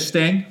jellyfish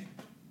sting?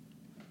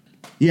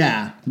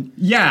 Yeah.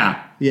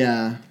 Yeah.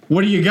 Yeah.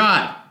 What do you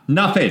got?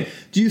 Nothing.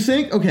 Do you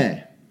think,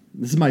 okay,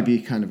 this might be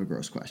kind of a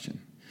gross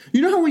question.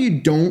 You know how when you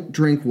don't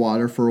drink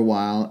water for a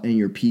while and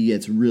your pee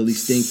gets really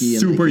stinky and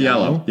Super like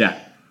yellow. Yeah.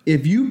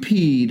 If you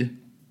peed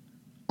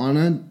on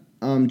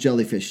a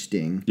jellyfish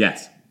sting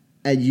Yes.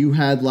 and you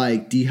had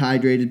like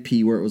dehydrated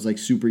pee where it was like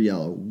super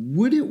yellow,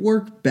 would it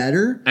work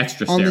better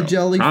Extra on sterile. the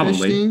jellyfish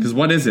Probably. sting? Because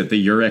what is it? The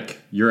uric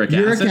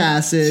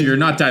acid. So you're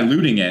not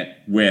diluting it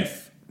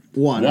with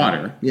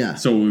water. Yeah.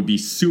 So it would be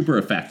super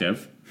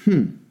effective.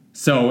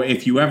 So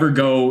if you ever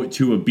go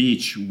to a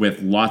beach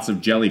with lots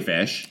of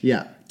jellyfish,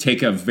 Yeah.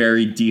 take a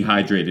very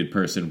dehydrated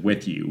person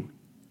with you.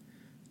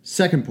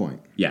 Second point.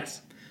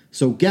 Yes.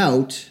 So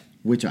gout,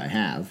 which I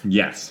have,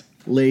 Yes.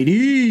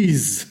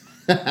 ladies.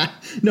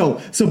 No,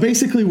 so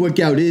basically what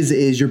gout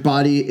is your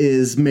body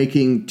is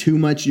making too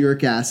much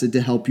uric acid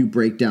to help you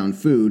break down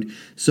food,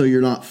 so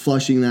you're not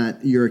flushing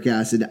that uric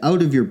acid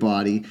out of your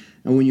body,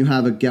 and when you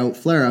have a gout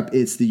flare-up,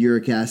 it's the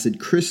uric acid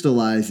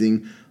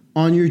crystallizing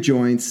on your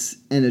joints,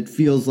 and it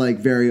feels like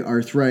very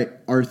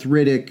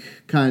arthritic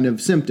kind of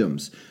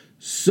symptoms.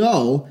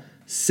 So,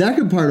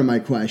 second part of my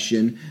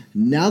question,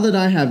 now that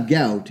I have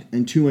gout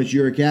and too much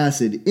uric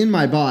acid in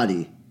my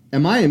body,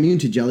 am I immune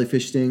to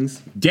jellyfish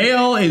stings?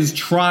 Dale is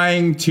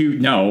trying to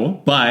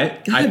no,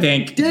 but I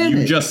think damn you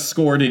it. just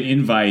scored an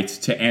invite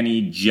to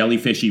any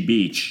jellyfishy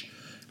beach.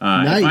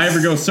 Nice. If I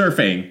ever go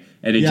surfing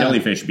at a Yeah.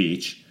 jellyfish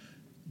beach,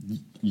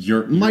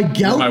 My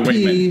gout my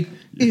pee wingman.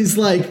 is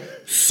like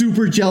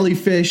super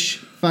jellyfish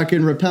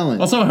fucking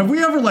repellent. Also, have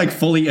we ever like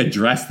fully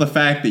addressed the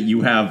fact that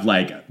you have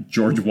like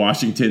George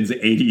Washington's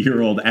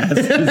 80-year-old ass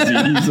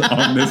disease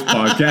on this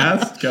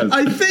podcast? 'Cause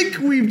I think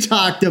we've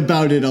talked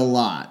about it a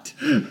lot.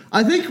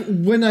 I think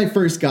when I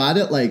first got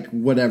it, like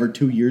whatever,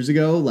 2 years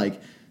ago, like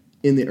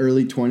in the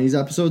early 20s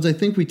episodes, I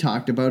think we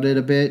talked about it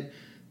a bit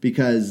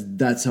because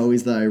that's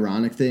always the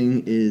ironic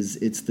thing is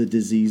it's the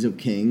disease of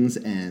kings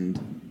and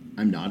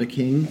I'm not a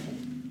king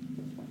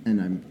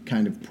and I'm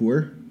kind of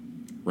poor.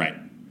 right.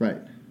 Right.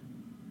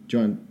 Do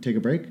you want to take a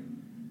break?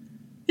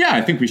 Yeah,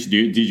 I think we should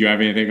do. Did you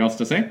have anything else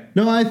to say?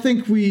 No, I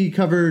think we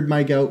covered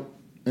my gout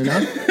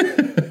enough.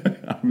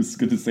 I was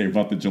going to say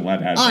about the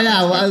Gillette ad. Oh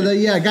yeah, well,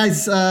 yeah,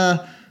 guys,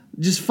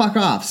 just fuck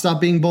off. Stop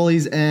being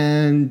bullies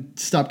and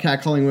stop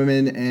catcalling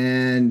women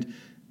and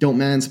don't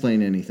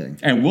mansplain anything.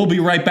 And we'll be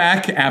right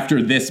back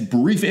after this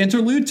brief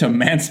interlude to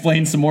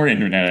mansplain some more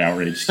internet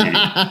outrage to you.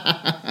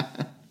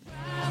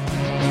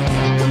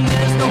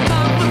 There's no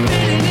comfort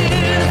in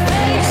it.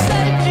 Fake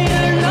safety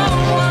and no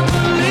one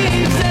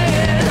believes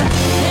it.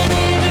 And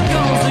if it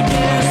goes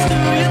against who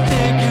you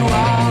think you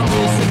are,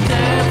 it's a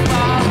death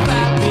by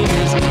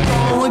baptism.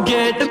 Go and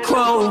get the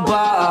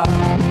crowbar.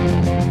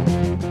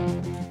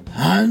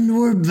 And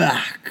we're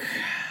back.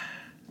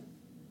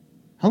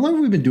 How long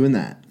have we been doing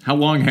that? How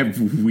long have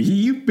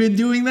we been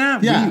doing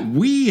that? Yeah.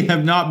 We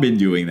have not been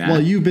doing that.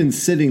 Well, you've been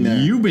sitting there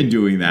You've been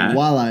doing that.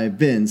 while I've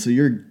been, so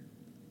you're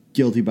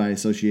guilty by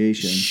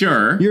association.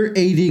 Sure. You're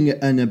aiding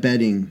and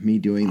abetting me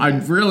doing that.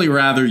 I'd really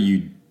rather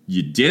you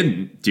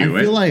didn't do I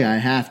it. feel like I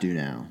have to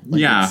now. Like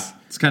Yeah,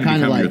 it's kind of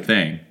become your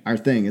thing. Our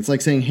thing. It's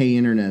like saying "Hey,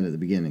 internet" at the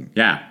beginning.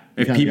 Yeah.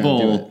 If kinda gotta do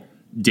people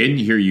didn't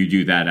hear you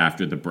do that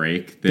after the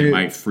break, they They-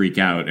 might freak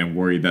out and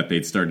worry that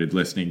they'd started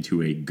listening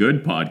to a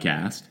good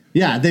podcast.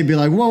 Yeah, they'd be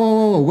like,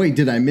 whoa, wait,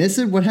 did I miss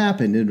it? What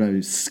happened? Did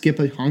I skip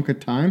a hunk of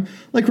time?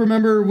 Like,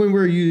 remember when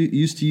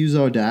used to use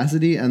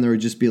Audacity and there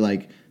would just be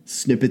like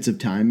snippets of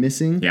time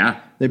missing? Yeah.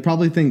 They'd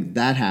probably think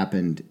that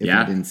happened if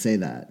Yeah. I didn't say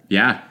that.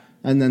 Yeah.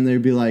 And then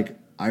they'd be like,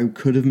 I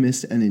could have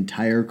missed an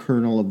entire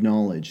kernel of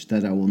knowledge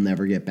that I will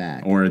never get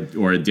back. Or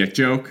a dick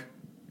joke.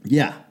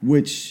 Yeah,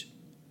 which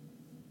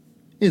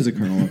is a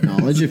kernel of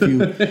knowledge if you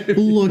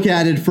look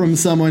at it from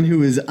someone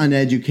who is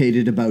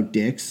uneducated about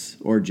dicks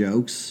or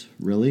jokes,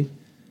 really.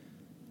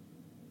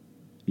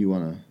 You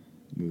want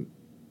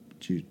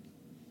to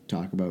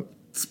talk about...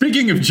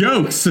 Speaking of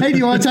jokes. Hey, do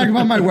you want to talk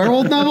about my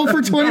werewolf novel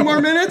for 20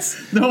 more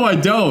minutes? No, I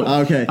don't.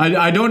 Okay.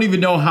 I don't even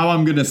know how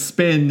I'm going to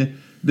spin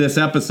this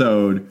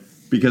episode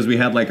because we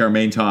had like our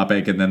main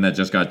topic and then that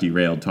just got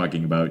derailed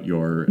talking about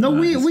your. No,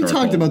 we historical-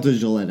 talked about the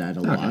Gillette ad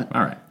a lot.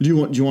 all right. Do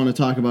you want to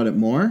talk about it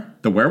more?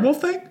 the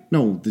werewolf thing.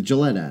 No, the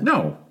Gillette ad.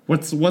 No.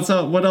 What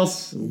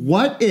else?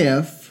 What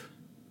if...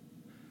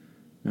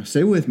 Now,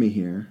 stay with me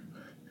here.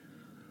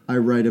 I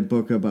write a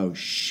book about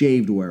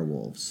shaved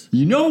werewolves.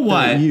 You know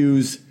what? That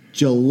use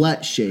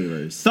Gillette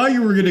shavers. Thought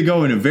you were going to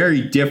go in a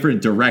very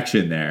different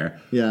direction there.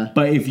 Yeah.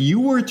 But if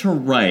you were to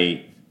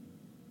write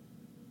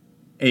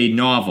a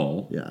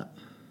novel Yeah.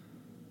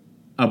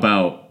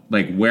 about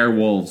like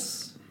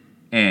werewolves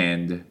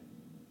and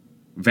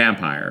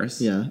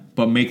vampires, Yeah.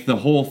 but make the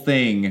whole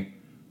thing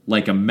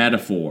like a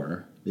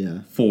metaphor Yeah.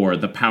 for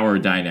the power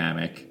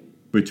dynamic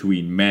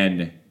between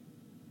men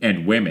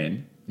and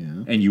women,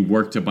 Yeah. and you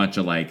worked a bunch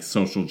of like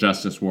social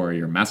justice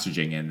warrior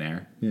messaging in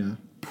there, Yeah.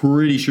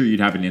 pretty sure you'd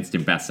have an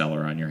instant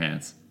bestseller on your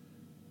hands.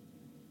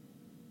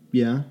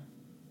 Yeah.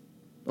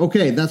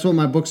 Okay, that's what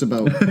my book's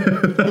about.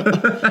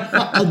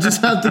 I'll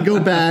just have to go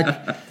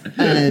back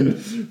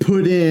and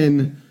put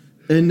in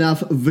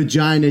enough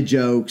vagina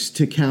jokes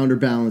to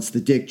counterbalance the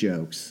dick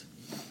jokes.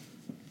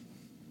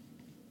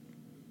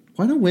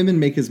 Why don't women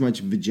make as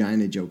much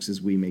vagina jokes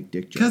as we make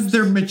dick jokes? Because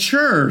they're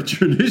mature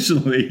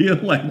traditionally.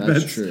 Like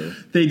That's true.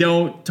 They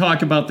don't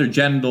talk about their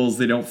genitals.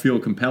 They don't feel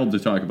compelled to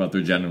talk about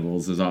their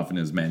genitals as often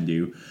as men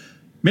do.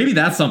 Maybe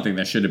that's something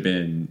that should have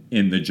been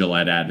in the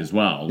Gillette ad as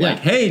well. Like,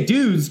 Yeah. hey,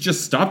 dudes,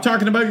 just stop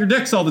talking about your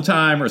dicks all the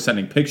time, or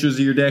sending pictures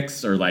of your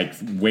dicks, or like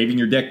waving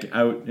your dick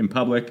out in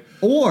public.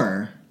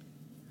 Or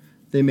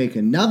they make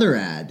another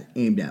ad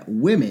aimed at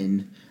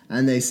women,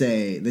 and they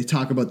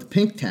talk about the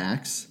pink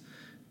tax,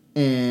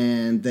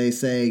 and they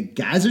say,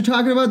 guys are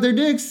talking about their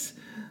dicks.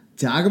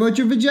 Talk about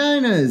your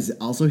vaginas.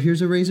 Also,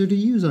 here's a razor to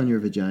use on your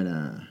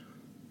vagina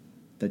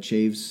that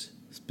shaves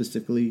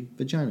specifically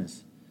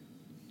vaginas.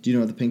 Do you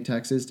know what the pink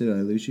tax is? Did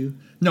I lose you?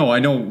 No, I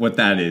know what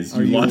that is.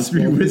 Are You you lost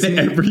me full with listening?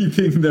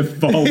 everything that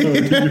followed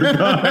in your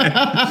comment.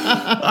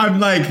 I'm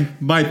like,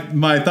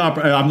 my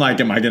thought, I'm like,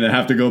 am I going to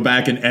have to go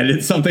back and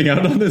edit something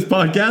out on this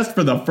podcast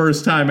for the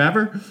first time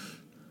ever?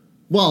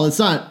 Well, it's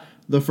not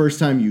the first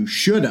time you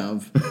should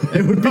have.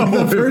 It would be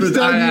No, the first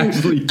I time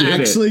actually you did it.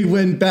 actually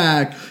went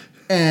back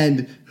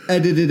and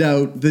edited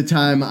out the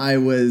time I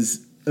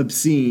was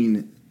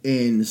obscene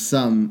in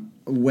some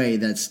way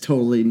that's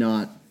totally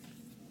not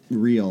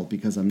real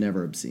because I'm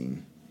never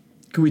obscene.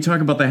 Can we talk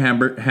about the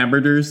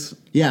hamburgers?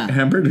 Yeah.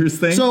 Hamburgers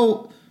thing?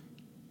 So,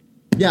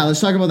 yeah,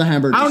 let's talk about the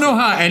hamburgers. I don't know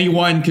how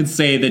anyone could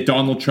say that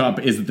Donald Trump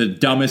is the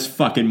dumbest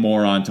fucking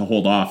moron to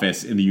hold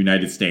office in the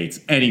United States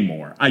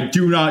anymore. I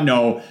do not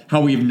know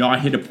how we have not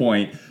hit a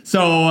point.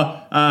 So,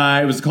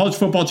 it was a college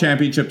football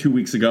championship 2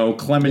 weeks ago.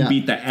 Clemson Yeah.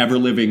 beat the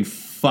ever-living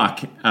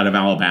fuck out of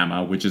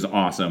Alabama, which is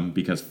awesome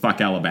because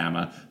fuck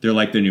Alabama. They're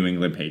like the New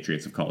England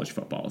Patriots of college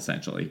football,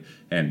 essentially.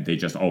 And they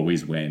just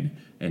always win,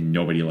 and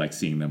nobody likes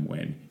seeing them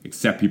win,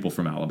 except people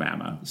from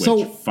Alabama, which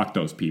So, fuck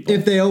those people.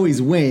 If they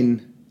always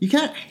win, you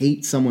can't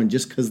hate someone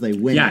just because they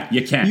win. Yeah,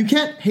 you can't. You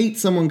can't hate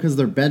someone because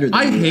they're better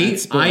than you at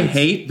sports. I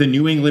hate the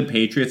New England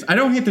Patriots. I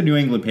don't hate the New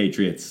England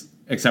Patriots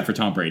except for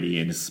Tom Brady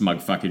and his smug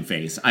fucking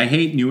face. I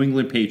hate New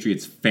England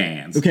Patriots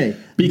fans. Okay,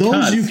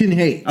 those you can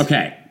hate.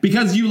 Okay,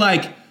 because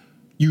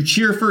you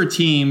cheer for a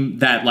team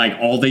that like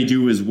all they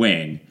do is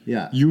win.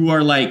 Yeah. You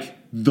are like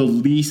the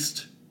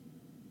least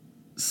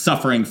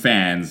suffering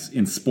fans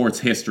in sports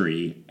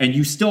history, and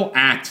you still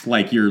act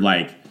like you're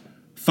like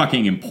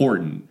fucking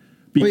important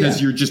because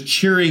yeah. you're just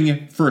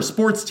cheering for a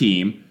sports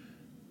team.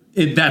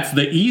 That's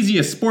the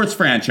easiest sports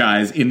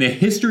franchise in the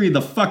history of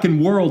the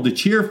fucking world to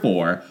cheer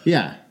for.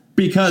 Yeah.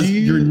 Because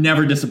you're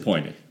never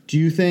disappointed. Do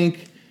you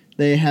think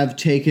they have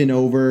taken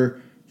over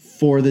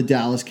for the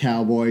Dallas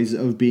Cowboys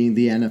of being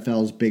the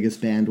NFL's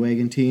biggest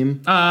bandwagon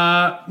team?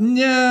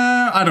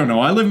 Yeah, I don't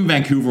know. I live in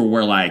Vancouver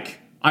where, like,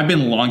 I've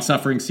been a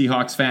long-suffering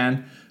Seahawks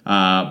fan,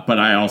 but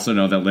I also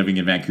know that living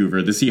in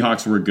Vancouver, the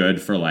Seahawks were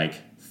good for, like,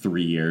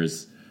 3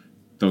 years.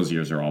 Those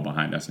years are all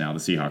behind us now. The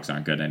Seahawks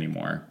aren't good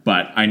anymore.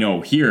 But I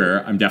know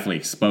here, I'm definitely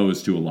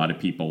exposed to a lot of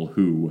people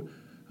who,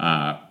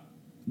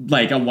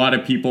 like, a lot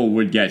of people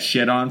would get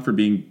shit on for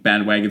being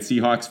bandwagon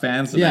Seahawks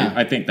fans. And Yeah.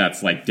 I think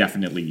that's, like,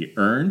 definitely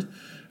earned.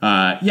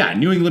 Yeah,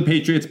 New England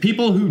Patriots,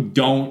 people who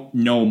don't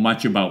know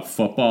much about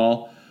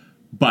football,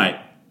 but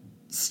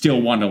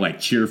still want to like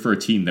cheer for a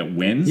team that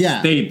wins.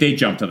 Yeah. They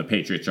jump to the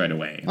Patriots right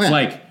away. It's yeah.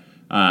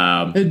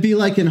 like, It'd be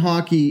like in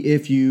hockey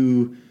if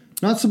you,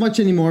 not so much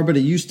anymore, but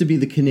it used to be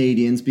the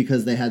Canadians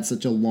because they had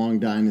such a long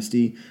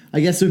dynasty. I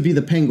guess it would be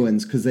the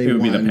Penguins because they it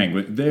would won be the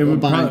Penguins. It a would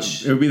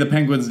bunch. it would be the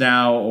Penguins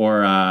now,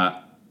 or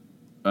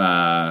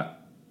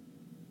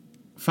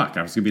fuck,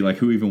 I was gonna be like,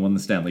 who even won the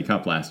Stanley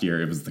Cup last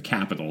year? It was the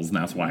Capitals, and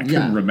that's why I couldn't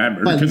Yeah.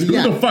 remember But, because who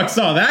yeah. the fuck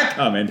saw that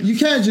coming? You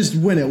can't just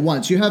win it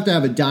once. You have to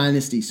have a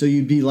dynasty. So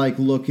you'd be like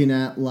looking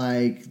at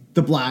like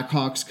the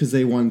Blackhawks because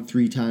they won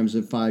 3 times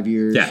in 5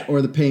 years, Yeah.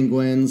 or the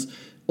Penguins,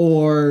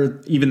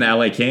 or Even the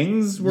LA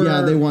Kings were.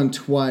 yeah, they won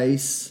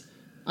twice.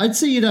 I'd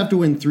say you'd have to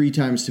win 3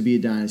 times to be a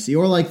dynasty,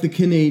 or like the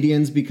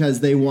Canadians because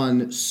they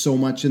won so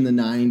much in the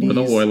 90s, Or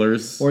the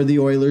Oilers. or the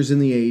Oilers in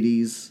the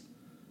 80s,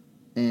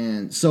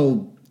 and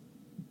so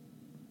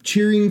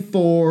cheering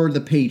for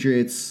the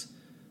Patriots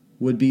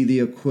would be the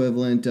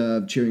equivalent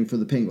of cheering for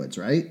the Penguins,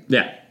 right?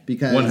 Yeah,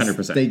 Because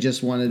 100%. they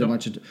just wanted a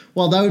bunch of.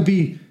 Well, that would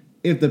be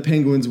if the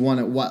Penguins won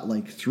it, what,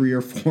 like 3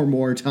 or 4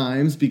 more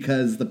times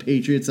because the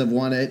Patriots have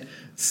won it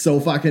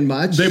so fucking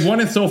much. They've won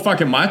it so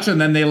fucking much, and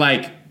then they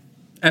like,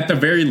 at the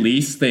very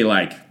least, they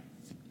like,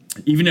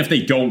 even if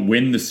they don't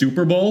win the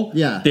Super Bowl,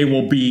 Yeah. they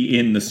will be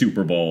in the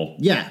Super Bowl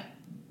Yeah.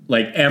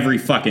 like every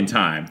fucking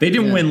time. They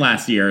didn't Yeah. win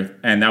last year,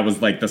 and that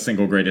was like the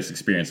single greatest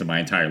experience of my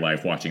entire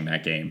life watching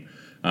that game.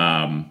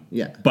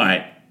 Yeah.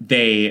 But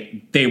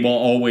they will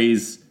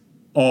always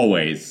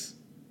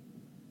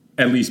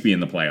at least be in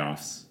the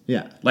playoffs.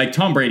 Yeah. Like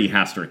Tom Brady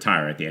has to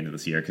retire at the end of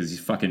this year because he's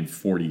fucking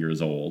 40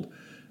 years old.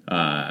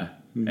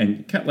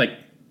 And like,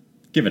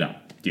 give it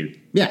up, dude.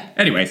 Yeah.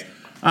 Anyways,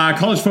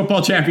 college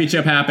football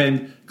championship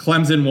happened.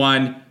 Clemson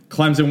won.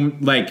 Clemson,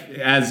 like,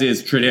 as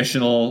is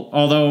traditional,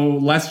 although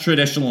less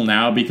traditional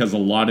now because a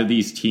lot of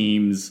these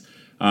teams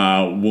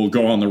will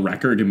go on the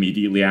record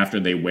immediately after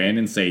they win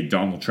and say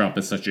Donald Trump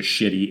is such a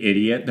shitty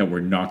idiot that we're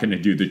not going to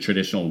do the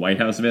traditional White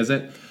House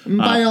visit.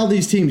 By all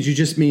these teams, you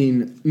just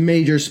mean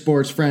major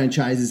sports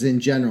franchises in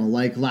general.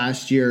 Like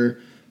last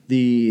year,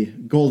 the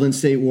Golden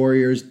State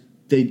Warriors,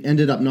 they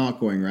ended up not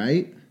going,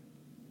 right?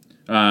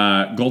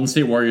 Golden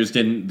State Warriors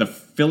didn't. The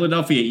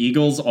Philadelphia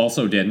Eagles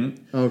also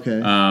didn't.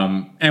 Okay.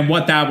 And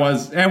what that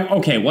was,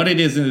 okay, what it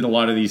is in a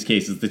lot of these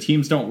cases, the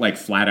teams don't like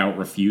flat out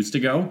refuse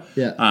to go.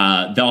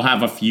 Yeah. They'll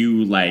have a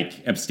few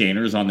like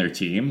abstainers on their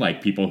team,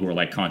 like people who are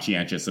like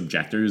conscientious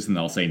objectors, and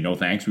they'll say, no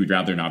thanks, we'd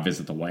rather not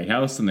visit the White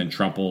House. And then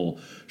Trump will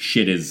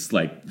shit his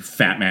like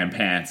fat man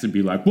pants and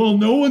be like, well,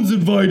 no one's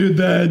invited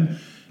then.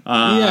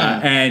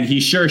 And he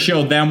sure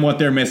showed them what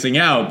they're missing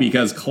out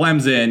because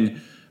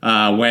Clemson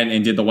went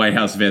and did the White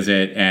House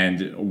visit,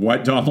 and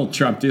what Donald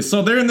Trump did.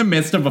 So they're in the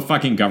midst of a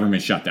fucking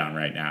government shutdown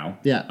right now.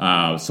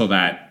 Yeah. So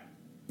that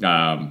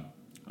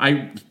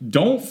I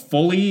don't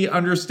fully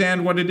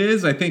understand what it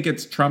is. I think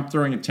it's Trump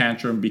throwing a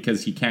tantrum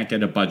because he can't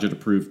get a budget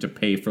approved to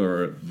pay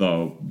for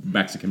the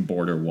Mexican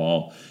border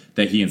wall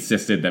that he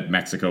insisted that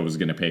Mexico was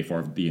going to pay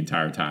for the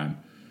entire time.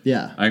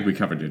 Yeah. I think we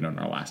covered it on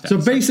our last So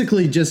episode.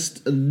 basically,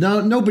 just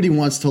nobody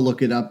wants to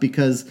look it up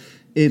because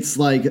it's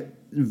like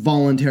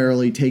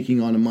voluntarily taking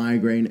on a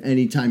migraine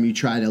anytime you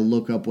try to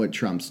look up what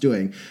Trump's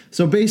doing.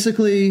 So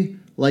basically,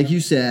 like you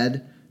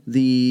said,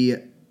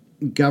 the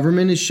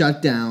government is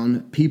shut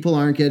down, people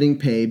aren't getting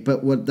paid,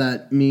 but what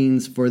that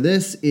means for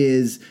this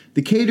is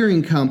the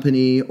catering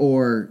company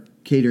or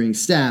catering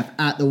staff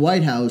at the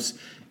White House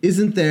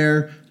isn't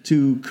there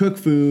to cook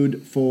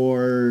food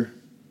for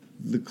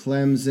the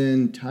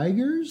Clemson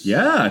Tigers?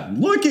 Yeah,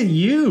 look at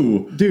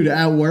you. Dude,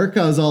 at work,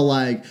 I was all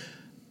like,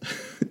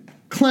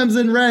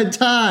 Clemson Red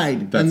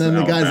Tide. And then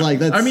the guy's like,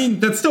 that's... I mean,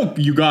 that's still...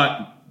 You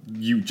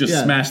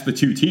just smashed the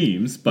two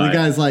teams, but... The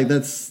guy's like,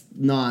 that's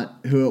not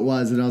who it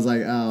was. And I was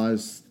like, oh, I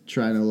was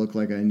trying to look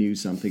like I knew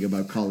something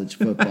about college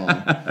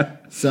football.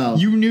 So...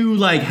 You knew,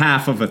 like,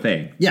 half of a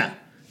thing. Yeah.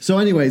 So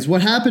anyways,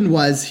 what happened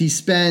was he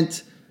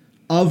spent,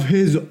 of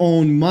his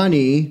own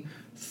money,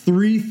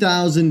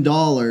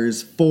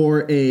 $3,000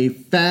 for a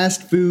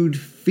fast food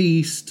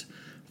feast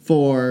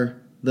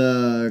for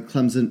the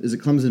Clemson... Is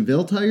it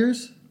Clemsonville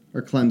Tigers?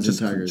 Or Clemson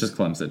Tigers? Just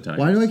Clemson Tigers.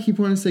 Why do I keep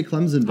wanting to say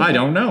Clemsonville? I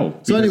don't know.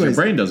 So Because anyways,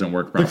 your brain doesn't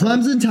work properly. the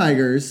Clemson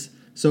Tigers,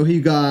 so he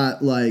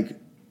got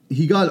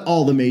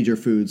all the major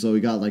foods. So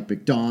he got like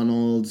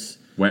McDonald's,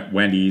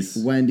 Wendy's,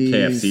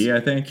 KFC,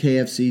 I think.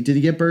 KFC. Did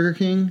he get Burger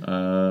King?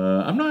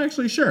 I'm not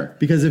actually sure.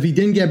 Because if he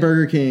didn't get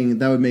Burger King,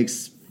 that would make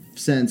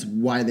sense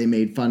why they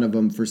made fun of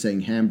him for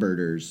saying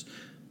hamburgers.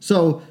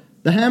 So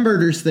the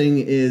hamburgers thing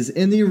is,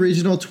 in the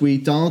original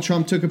tweet, Donald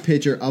Trump took a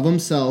picture of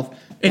himself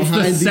It's the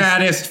behind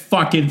saddest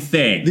fucking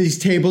thing. these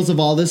tables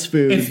of all this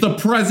food. It's the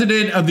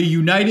president of the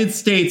United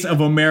States of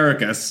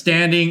America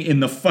standing in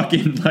the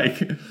fucking,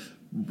 like...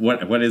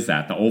 What is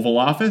that? The Oval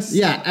Office?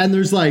 Yeah, and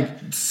there's like...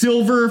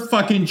 Silver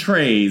fucking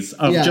trays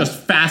of just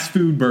fast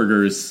food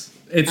burgers.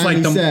 It's And like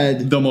he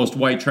said, the most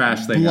white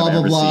trash thing blah, I've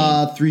ever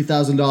blah, seen.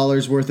 blah,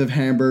 $3,000 worth of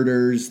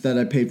hamburgers that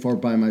I paid for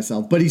by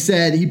myself. But he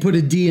said he put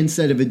a D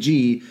instead of a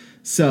G,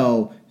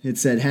 so it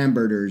said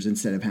hamburgers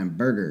instead of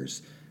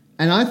hamburgers.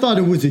 And I thought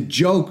it was a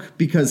joke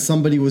because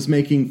somebody was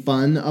making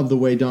fun of the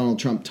way Donald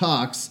Trump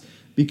talks,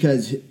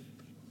 because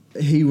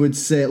he would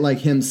say, like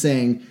him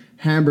saying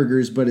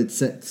hamburgers, but it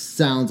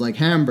sounds like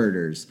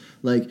hamburgers.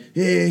 Like,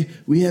 hey,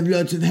 we have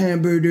lots of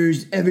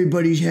hamburgers,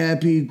 everybody's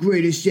happy,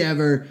 greatest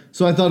ever.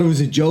 So I thought it was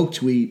a joke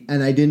tweet,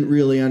 and I didn't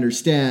really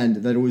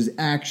understand that it was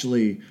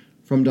actually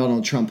from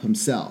Donald Trump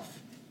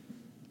himself.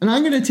 And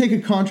I'm going to take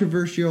a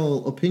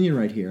controversial opinion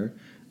right here,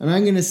 and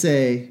I'm going to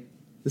say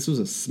this was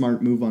a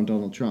smart move on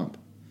Donald Trump.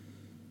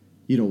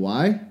 You know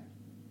why?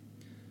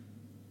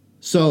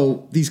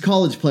 So these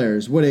college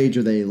players, what age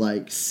are they?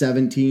 Like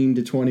 17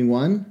 to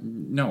 21?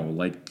 No,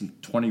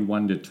 like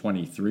 21 to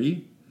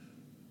 23.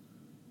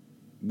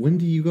 When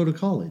do you go to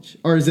college?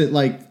 Or is it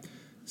like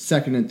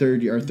second and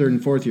third year, or third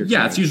and fourth year? Yeah,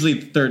 college? it's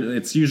usually third.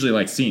 It's usually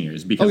like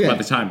seniors because Okay. by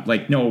the time,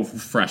 like, no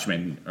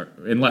freshman,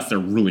 unless they're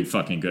really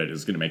fucking good,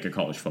 is going to make a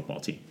college football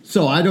team.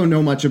 So I don't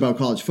know much about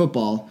college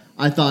football.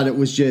 I thought it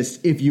was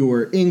just if you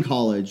were in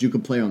college, you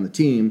could play on the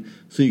team,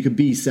 so you could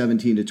be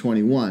 17 to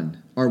 21.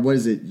 Or what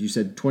is it? You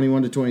said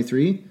 21 to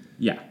 23?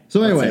 Yeah. So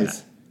let's say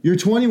anyways, that. you're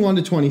 21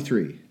 to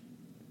 23.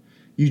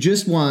 You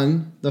just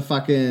won the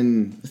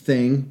fucking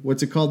thing.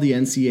 What's it called? The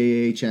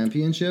NCAA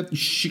championship?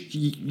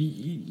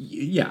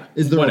 Yeah.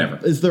 Is there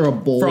whatever. Is there a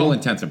bowl? For all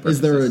intents and Is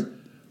there purposes.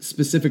 a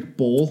specific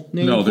bowl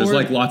name No, there's for it?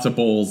 like lots of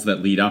bowls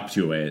that lead up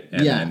to it,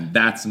 and Yeah. then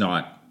that's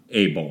not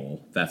a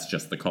bowl. That's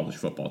just the college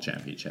football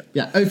championship.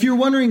 Yeah, if you're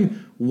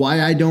wondering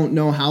why I don't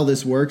know how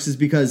this works, is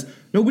because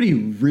nobody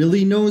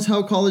really knows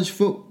how college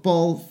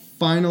football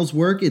finals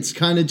work. It's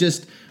kind of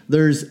just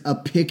there's a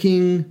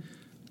picking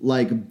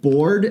like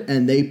board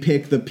and they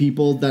pick the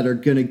people that are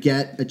going to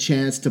get a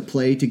chance to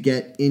play to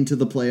get into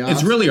the playoffs.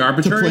 It's really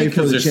arbitrary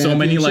because there's so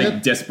many like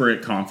championship.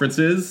 disparate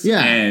conferences. Yeah.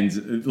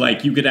 And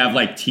like you could have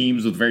like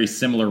teams with very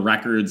similar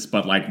records,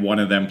 but like one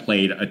of them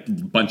played a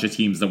bunch of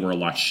teams that were a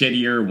lot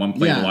shittier. One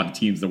played a lot of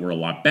teams that were a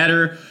lot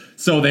better.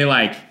 So they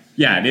like,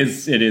 yeah,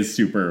 it is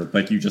super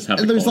like you just have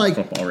And the there's college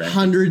like football rankings.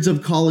 hundreds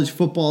of college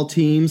football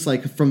teams,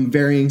 like from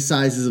varying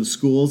sizes of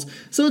schools.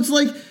 So it's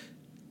like,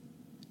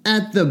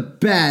 at the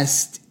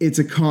best, it's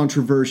a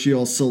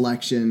controversial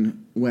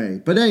selection way.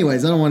 But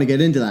anyways, I don't want to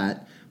get into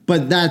that.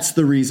 But that's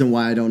the reason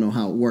why I don't know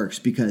how it works,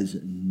 because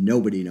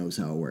nobody knows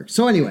how it works.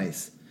 So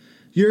anyways,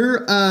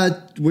 you're,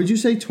 would you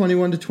say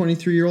 21 to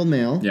 23-year-old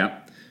male? Yeah.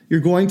 You're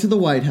going to the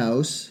White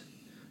House.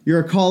 You're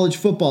a college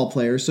football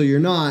player, so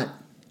you're not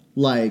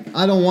like,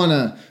 I don't want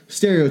to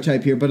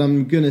stereotype here, but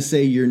I'm going to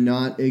say you're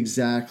not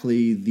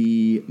exactly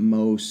the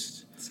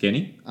most...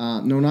 Skinny?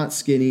 No, not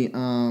skinny.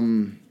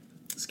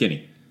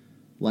 Skinny.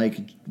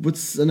 Like,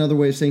 what's another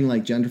way of saying,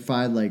 like,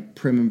 gentrified, like,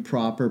 prim and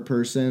proper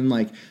person?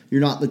 Like,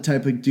 you're not the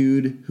type of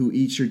dude who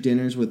eats your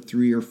dinners with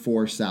 3 or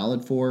 4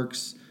 salad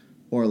forks.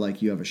 Or,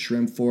 like, you have a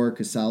shrimp fork,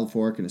 a salad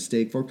fork, and a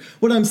steak fork.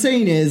 What I'm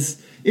saying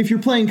is, if you're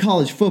playing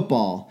college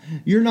football,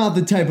 you're not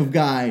the type of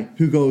guy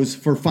who goes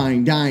for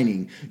fine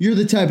dining. You're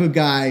the type of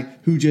guy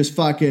who just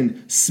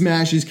fucking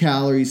smashes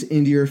calories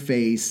into your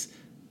face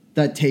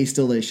that taste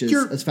delicious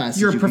as fast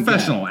as you You're can a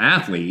professional get.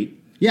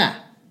 athlete. Yeah.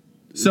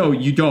 So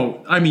you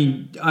don't, I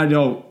mean, I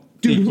don't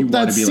think you Dude,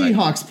 that want to be like...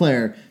 Seahawks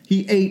player,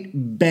 he ate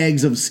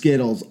bags of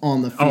Skittles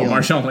on the field. Oh,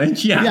 Marshawn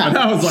Lynch? Yeah, Yeah,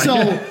 that was like...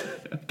 so-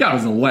 that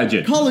was a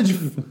legend.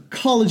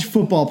 College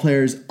football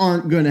players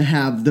aren't going to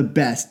have the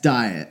best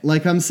diet.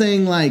 Like, I'm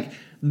saying, like,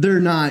 they're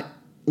not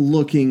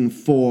looking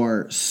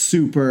for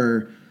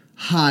super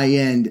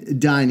high-end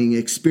dining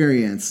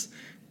experience.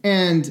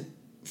 And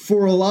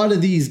for a lot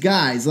of these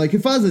guys, like,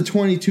 if I was a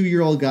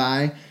 22-year-old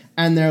guy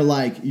and they're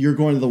like, you're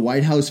going to the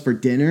White House for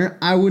dinner,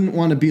 I wouldn't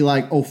want to be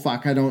like, oh,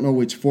 fuck, I don't know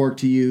which fork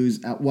to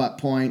use at what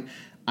point.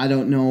 I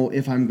don't know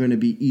if I'm going to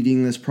be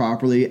eating this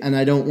properly. And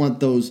I don't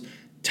want those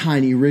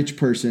tiny rich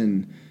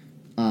person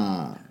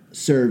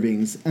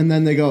servings. And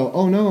then they go,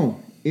 oh,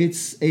 no,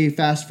 it's a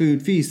fast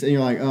food feast. And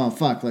you're like, oh,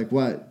 fuck, like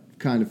what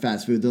kind of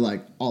fast food? They're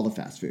like, all the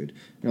fast food.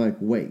 You're like,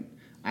 wait,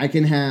 I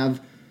can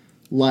have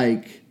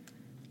like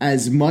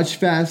as much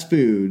fast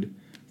food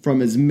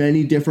from as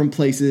many different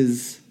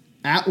places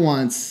at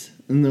once.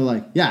 And they're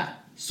like, yeah.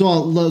 So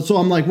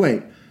I'm like,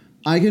 wait,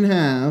 I can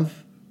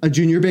have a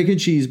junior bacon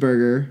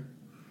cheeseburger,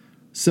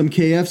 some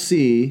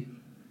KFC,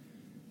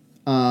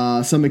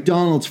 some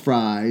McDonald's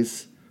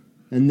fries,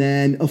 and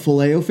then a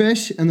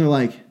Filet-O-Fish. And they're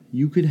like,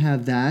 you could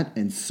have that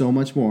and so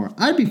much more.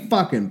 I'd be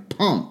fucking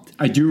pumped.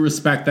 I do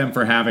respect them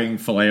for having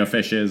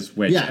Filet-O-Fishes,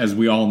 which, Yeah. as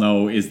we all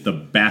know, is the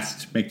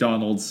best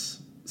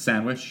McDonald's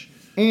sandwich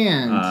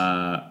And,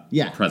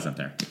 yeah. present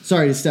there.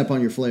 Sorry to step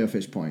on your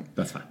Filet-O-Fish point.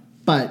 That's fine.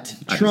 But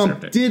I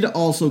Trump deserved it. did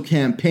also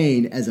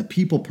campaign as a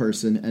people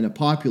person and a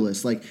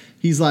populist. Like,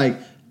 he's like,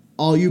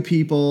 all you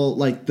people,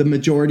 like the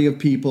majority of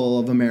people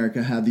of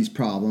America have these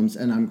problems,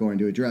 and I'm going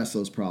to address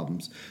those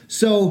problems.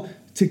 So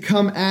to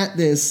come at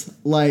this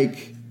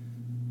like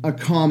a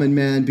common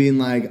man being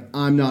like,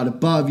 I'm not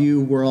above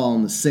you, we're all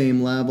on the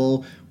same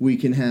level, we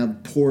can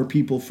have poor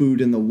people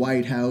food in the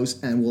White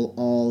House, and we'll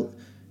all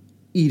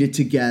eat it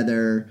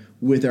together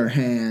with our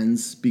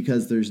hands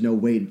because there's no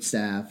wait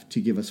staff to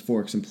give us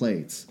forks and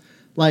plates.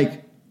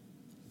 Like,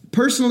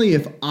 personally,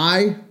 if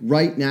I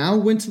right now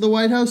went to the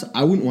White House,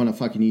 I wouldn't want to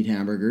fucking eat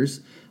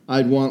hamburgers.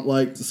 I'd want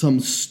like some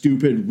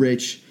stupid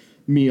rich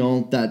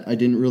meal that I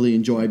didn't really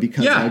enjoy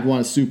because Yeah. I'd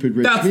want a stupid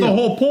rich That's meal. the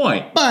whole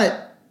point.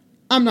 But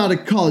I'm not a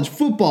college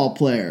football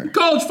player.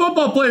 College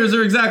football players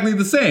are exactly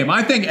the same.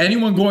 I think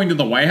anyone going to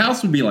the White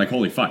House would be like,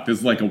 holy fuck, this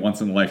is like a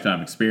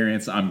once-in-a-lifetime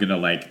experience. I'm going to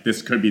like,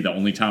 this could be the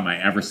only time I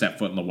ever set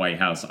foot in the White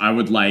House. I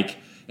would like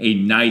a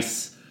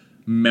nice,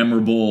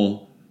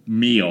 memorable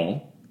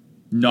meal.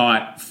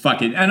 Not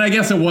fucking, and I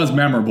guess it was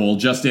memorable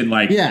just in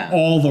like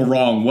all the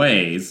wrong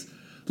ways.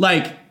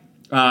 Like,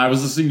 I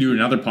was listening to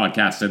another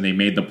podcast and they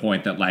made the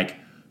point that like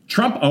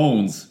Trump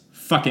owns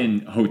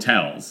fucking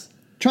hotels.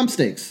 Trump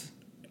steaks.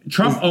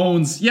 Trump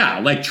owns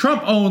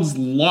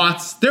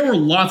lots. There were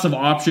lots of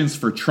options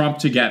for Trump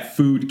to get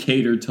food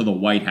catered to the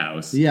White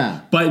House.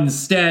 Yeah. But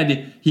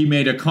instead, he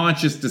made a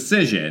conscious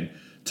decision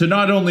to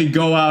not only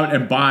go out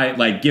and buy,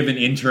 like, give an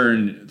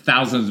intern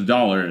thousands of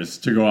dollars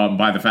to go out and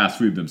buy the fast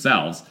food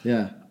themselves.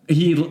 Yeah.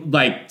 He,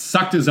 like,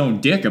 sucked his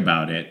own dick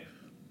about it,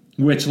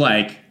 which,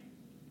 like,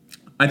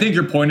 I think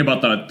your point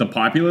about the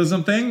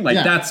populism thing, like,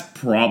 that's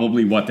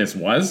probably what this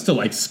was, to,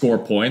 like, score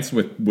points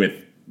with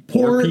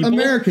poor people.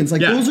 Americans.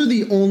 Like, those are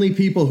the only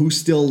people who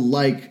still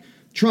like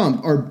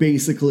Trump are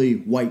basically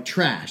white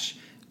trash.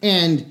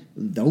 And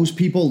those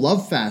people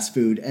love fast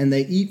food and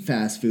they eat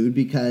fast food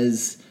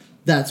because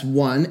that's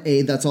one,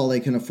 A, that's all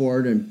they can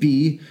afford, and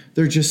B,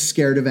 they're just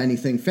scared of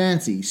anything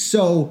fancy.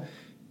 So,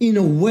 in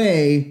a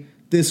way,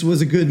 this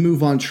was a good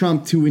move on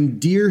Trump to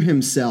endear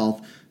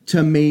himself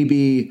to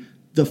maybe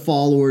the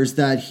followers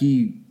that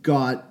he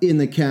got in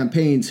the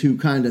campaigns who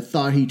kind of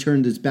thought he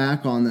turned his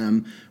back on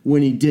them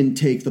when he didn't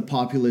take the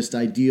populist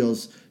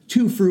ideals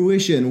to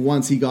fruition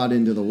once he got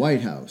into the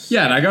White House.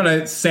 Yeah, and I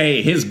gotta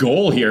say, his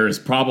goal here is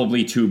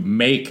probably to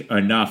make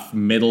enough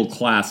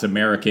middle-class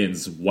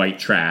Americans white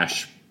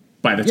trash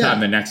by the time Yeah.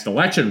 the next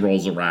election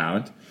rolls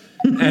around.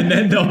 And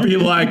then they'll be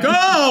like,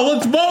 oh,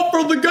 let's vote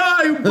for the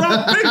guy who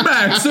brought Big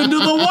Macs into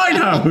the White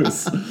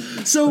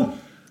House. So,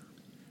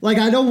 like,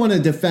 I don't want to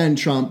defend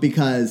Trump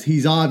because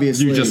he's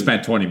obviously... You just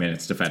spent 20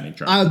 minutes defending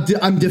Trump.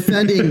 I'm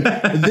defending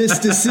this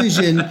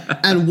decision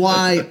and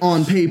why,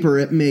 on paper,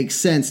 it makes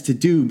sense to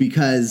do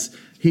because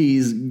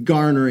he's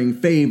garnering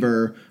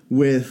favor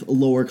with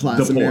lower-class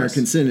The poors.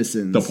 American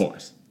citizens. The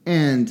poors.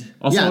 And,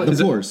 Also, yeah, the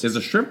is poors. a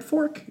shrimp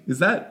fork? Is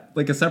that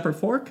like a separate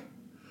fork?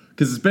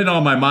 Because it's been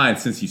on my mind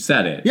since you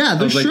said it. Yeah, I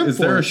the was like, shrimp is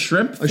fork. there a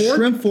shrimp fork? A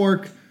shrimp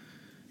fork.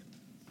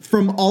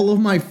 From all of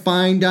my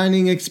fine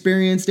dining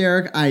experience,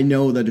 Derek, I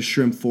know that a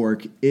shrimp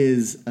fork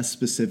is a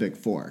specific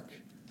fork.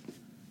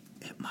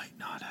 It might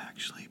not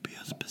actually be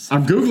a specific.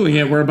 I'm Googling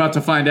it. We're about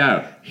to find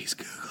out. He's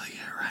Googling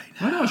it right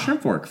I now. know a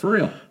shrimp fork, for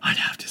real. I'd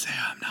have to say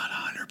I'm not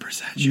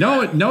 100%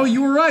 sure. No,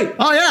 you were right.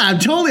 Oh, yeah, I'm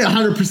totally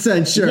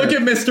 100% sure. Look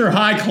at Mr.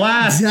 High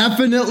Class.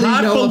 Definitely know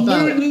about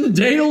Highfalutin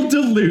Dale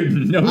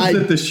DeLutin knows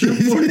that the shrimp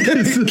fork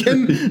is...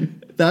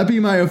 Can that be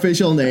my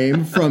official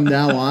name from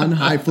now on?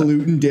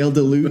 Highfalutin Dale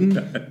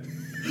DeLutin?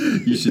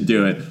 You should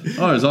do it.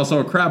 Oh, there's also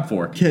a crab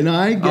fork. Can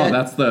I get Oh,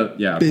 that's the...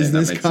 Yeah, okay,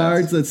 business that makes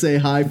cards sense. that say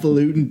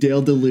Highfalutin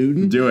Dale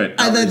DeLutin? Do it.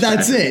 And then Outreach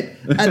that's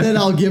Factory. it. And then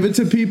I'll give it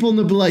to people and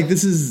they'll be like,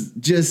 this is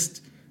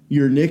just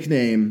your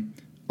nickname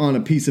on a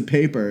piece of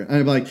paper. And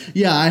I'm like,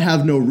 yeah, I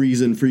have no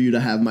reason for you to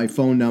have my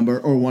phone number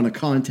or want to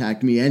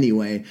contact me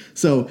anyway.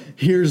 So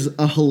here's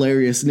a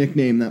hilarious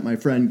nickname that my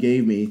friend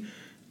gave me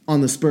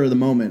on the spur of the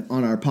moment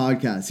on our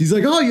podcast. He's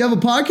like, oh, you have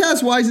a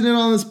podcast? Why isn't it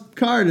on this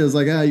card? I was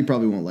like, you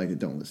probably won't like it.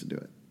 Don't listen to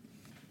it.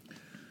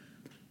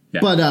 Yeah.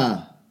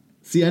 But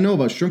see, I know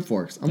about shrimp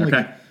forks. I'm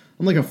Okay.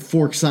 like a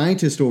fork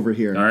scientist over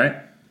here. All right.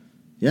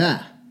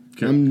 Yeah.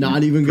 Okay. I'm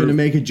not even going to Proof.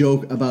 make a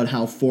joke about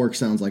how fork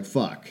sounds like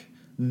fuck.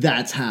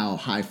 That's how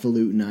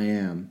highfalutin I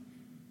am.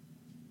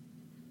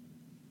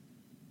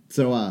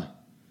 So,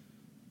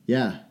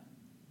 yeah.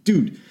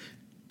 Dude,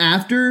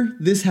 after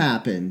this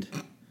happened,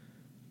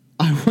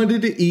 I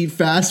wanted to eat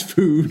fast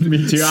food.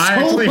 Me too. I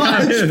actually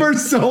have. for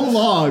so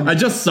long. I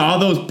just saw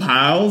those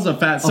piles of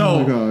fat. So, Oh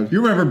my God.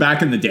 you remember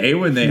back in the day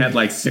when they had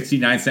like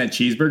 69-cent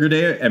cheeseburger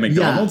day at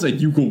McDonald's, and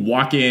you could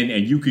walk in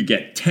and you could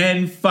get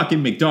 10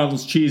 fucking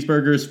McDonald's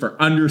cheeseburgers for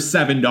under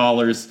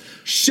 $7.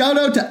 Shout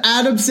out to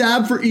Adam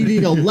Sabb for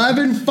eating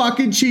 11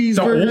 fucking cheeseburgers.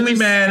 The only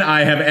man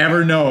I have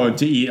ever known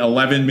to eat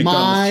 11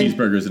 McDonald's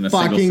cheeseburgers in a single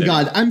fucking sitting.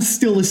 God, I'm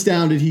still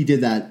astounded he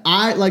did that.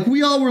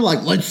 We all were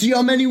like, let's see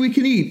how many we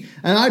can eat.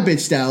 And I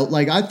bitched out.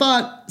 Like, I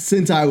thought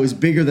since I was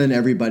bigger than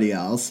everybody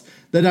else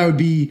that I would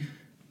be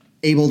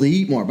able to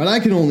eat more. But I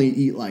can only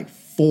eat like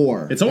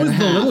 4. It's always and a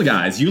the half. little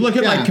guys. You look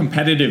at Yeah. like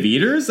competitive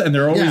eaters, and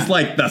they're always Yeah.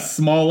 like the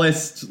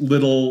smallest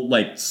little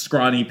like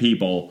scrawny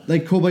people.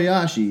 Like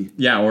Kobayashi.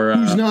 Yeah, or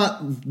Who's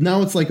not,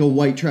 now it's like a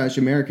white trash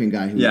American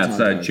guy who yeah, eats it's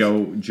hot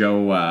dogs.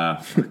 Joe.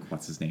 Fuck,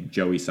 what's his name?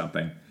 Joey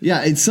something.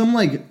 Yeah, it's some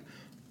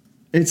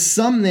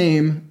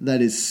name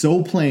that is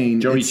so plain.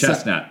 Joey it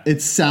Chestnut. It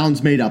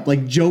sounds made up.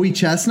 Like Joey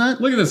Chestnut.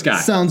 Look at this guy.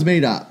 Sounds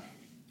made up.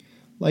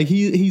 Like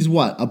he's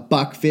what,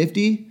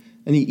 $1.50,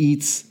 and he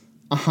eats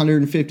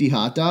 150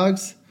 hot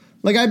dogs.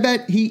 Like I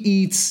bet he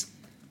eats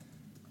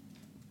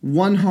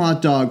 1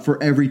 hot dog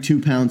for every 2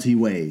 pounds he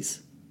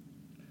weighs.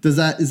 Is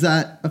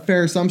that a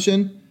fair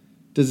assumption?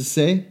 Does it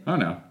say? Oh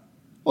no,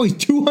 Oh, he's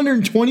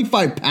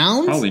 225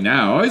 pounds. probably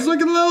now. Oh, he's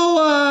looking a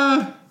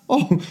little.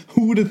 Oh,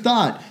 who would have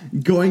thought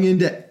going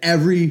into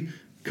every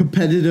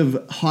competitive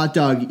hot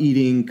dog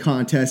eating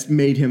contest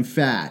made him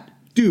fat?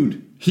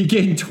 Dude, He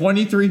gained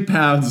 23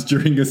 pounds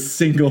during a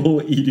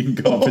single eating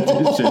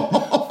competition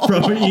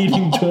from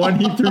eating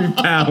 23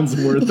 pounds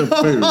worth of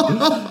food.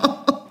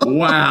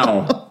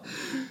 Wow.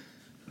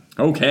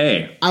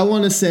 Okay. I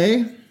want to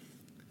say,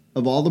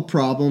 of all the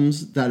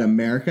problems that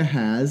America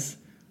has,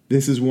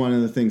 this is one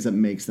of the things that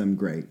makes them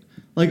great.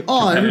 Like,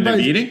 oh, Competitive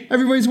eating?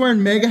 everybody's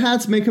wearing mega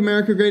hats, make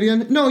America great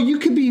again. No, you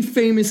could be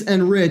famous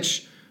and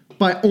rich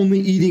by only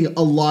eating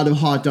a lot of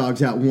hot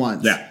dogs at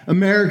once. Yeah.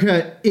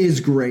 America is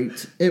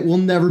great. It will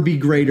never be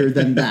greater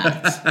than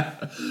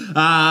that.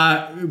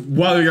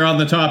 While you're on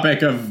the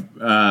topic of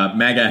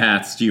MAGA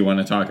hats, do you want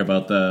to talk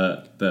about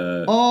the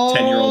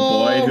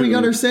 10-year-old boy? We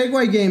got our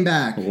Segway game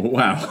back.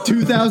 Wow.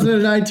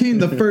 2019,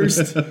 the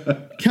first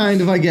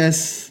kind of, I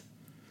guess,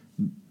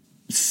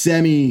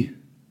 semi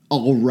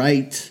all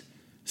right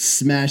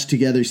smashed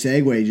together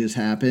Segway just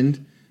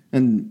happened.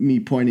 And me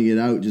pointing it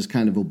out just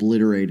kind of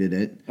obliterated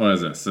it. What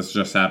is this? This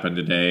just happened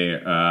today.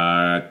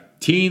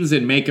 Teens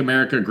in Make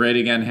America Great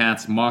Again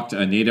hats mocked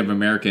a Native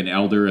American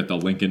elder at the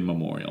Lincoln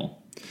Memorial.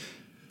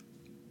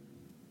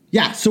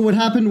 Yeah, so what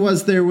happened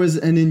was there was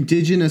an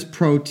indigenous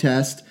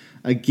protest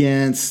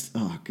against,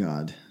 oh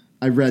God,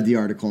 I read the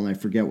article and I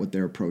forget what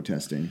they were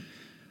protesting.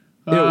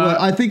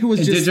 I think it was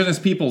just, Indigenous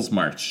Peoples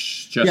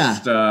March.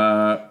 Just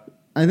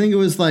I think it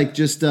was like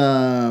just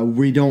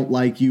we don't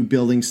like you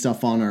building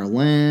stuff on our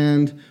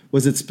land.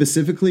 Was it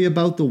specifically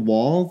about the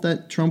wall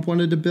that Trump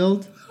wanted to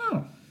build?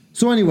 Oh.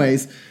 So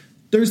anyways,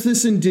 there's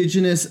this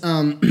indigenous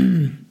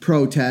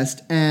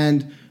protest,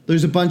 and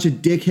there's a bunch of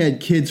dickhead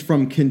kids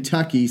from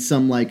Kentucky,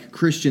 some like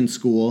Christian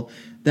school,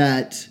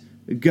 that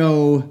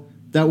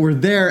were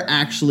there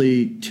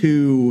actually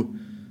to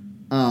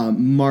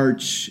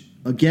march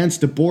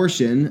against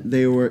abortion.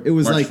 It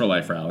was March like for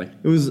Life rally.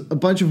 it was a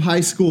bunch of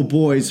high school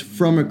boys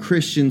from a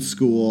Christian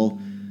school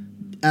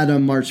at a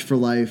March for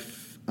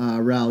Life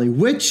rally,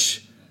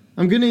 which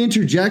I'm going to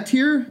interject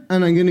here,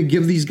 and I'm going to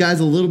give these guys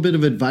a little bit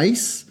of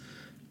advice.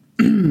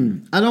 I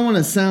don't want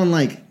to sound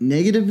like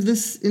negative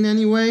this in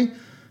any way,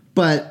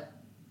 but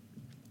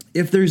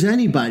if there's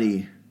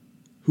anybody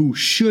who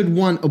should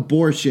want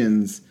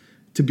abortions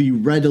to be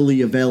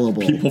readily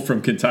available, People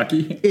from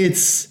Kentucky.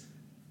 it's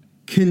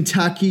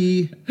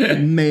Kentucky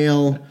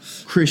male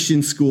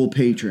Christian school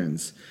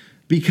patrons,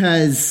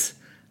 because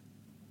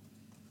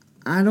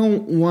I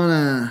don't want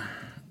to.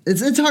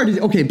 It's hard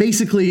to. Okay,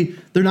 basically,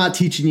 they're not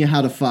teaching you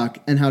how to fuck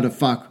and how to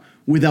fuck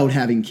without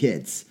having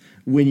kids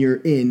when you're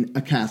in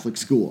a Catholic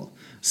school.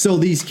 So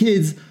these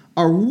kids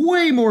are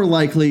way more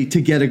likely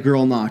to get a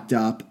girl knocked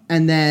up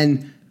and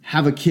then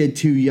have a kid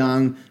too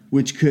young,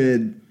 which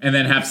could. And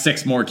then have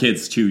 6 more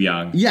kids too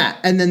young. Yeah,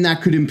 and then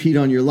that could impede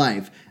on your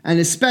life. And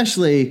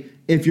especially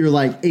if you're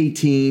like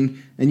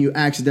 18 and you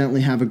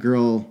accidentally have a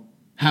girl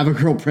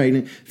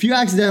pregnant. If you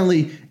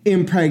accidentally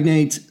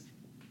impregnate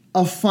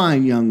a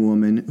fine young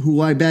woman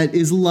who I bet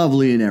is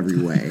lovely in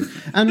every way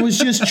and was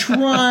just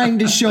trying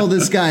to show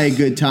this guy a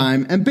good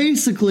time, and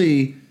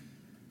basically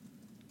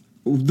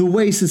the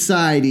way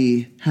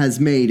society has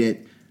made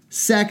it,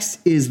 sex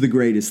is the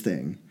greatest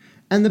thing.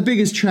 And the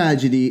biggest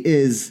tragedy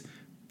is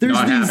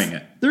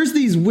there's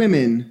these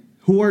women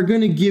who are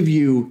going to give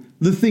you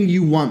the thing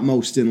you want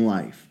most in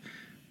life.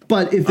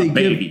 But if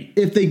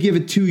they give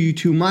it to you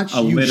too much,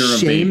 you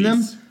shame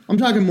them. I'm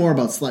talking more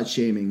about slut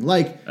shaming.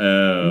 Like,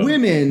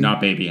 women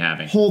not baby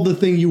having. hold the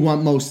thing you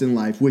want most in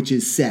life, which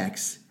is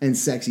sex and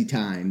sexy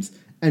times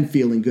and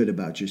feeling good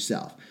about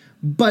yourself.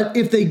 But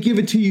if they give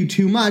it to you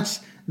too much,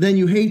 then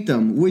you hate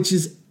them, which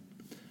is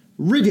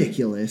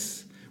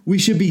ridiculous. We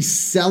should be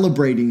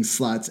celebrating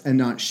sluts and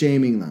not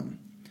shaming them.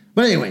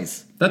 But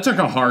anyways. That took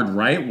a hard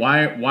right.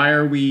 Why?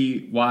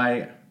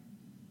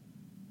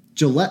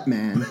 Gillette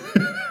man.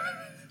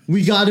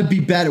 We got to be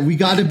better. We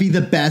got to be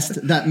the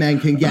best that men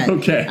can get.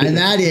 Okay. And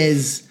that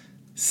is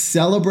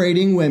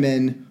celebrating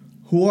women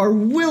who are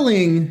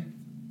willing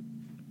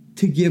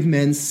to give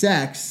men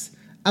sex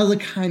out of the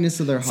kindness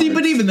of their hearts. See,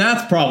 but even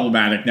that's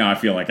problematic now. I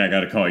feel like I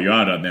got to call you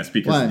out on this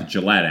because Why? of the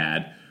Gillette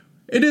ad.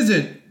 It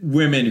isn't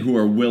women who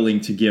are willing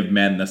to give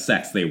men the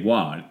sex they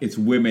want. It's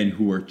women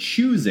who are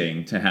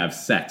choosing to have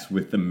sex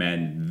with the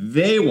men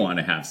they want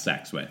to have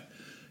sex with.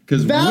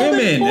 Because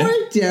Valid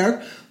point,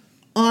 Derek.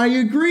 I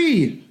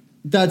agree.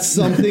 That's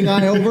something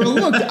I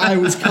overlooked. I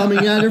was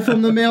coming at it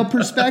from the male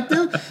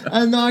perspective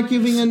and not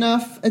giving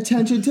enough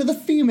attention to the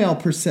female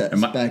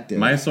perspective.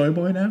 Am I a soy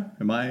boy now?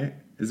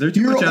 Is there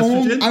too much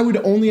estrogen? I would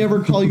only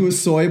ever call you a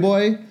soy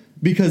boy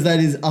because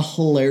that is a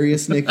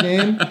hilarious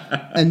nickname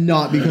and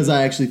not because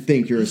I actually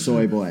think you're a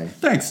soy boy.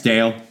 Thanks,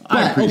 Dale.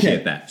 I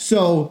appreciate that.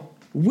 So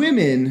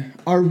women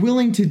are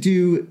willing to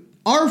do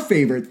our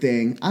favorite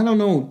thing. I don't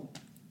know.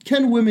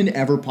 Can women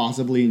ever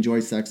possibly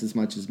enjoy sex as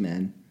much as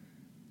men?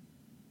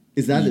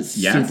 Is that a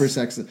super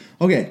sexist?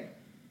 Okay.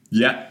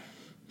 Yeah.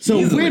 So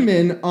Easily.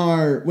 women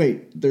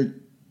they're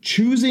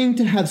choosing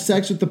to have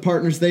sex with the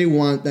partners they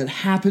want that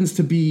happens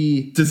to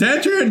be... Does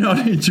Andrea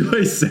not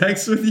enjoy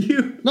sex with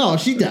you? No,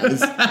 she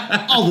does.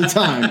 All the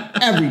time.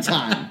 Every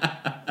time.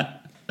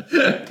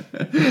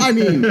 I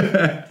mean,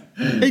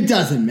 it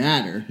doesn't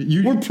matter.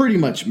 We're pretty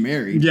much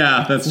married.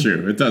 Yeah, that's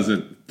true. It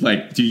doesn't...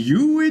 Like, do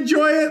you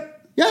enjoy it?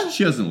 Yeah.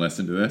 She doesn't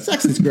listen to this.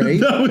 Sex is great.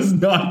 That was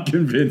not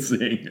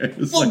convincing. It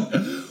was like,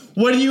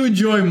 what do you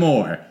enjoy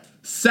more?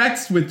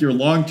 Sex with your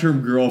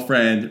long-term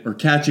girlfriend or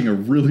catching a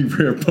really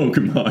rare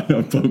Pokemon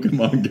on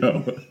Pokemon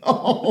Go?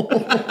 Oh.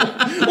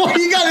 Well,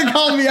 you gotta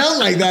call me out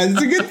like that.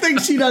 It's a good thing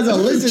she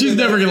doesn't listen She's to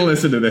never this. going to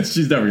listen to this.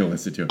 She's never going to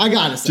listen to it. I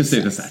gotta say Just say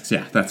the sex. sex.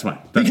 Yeah, that's fine.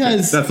 That's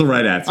Because, good. That's the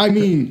right answer. I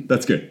mean...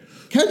 That's good.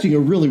 Catching a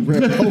really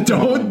rare Pokemon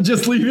Don't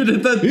just leave it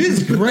at that.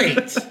 is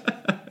great.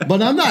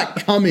 But I'm not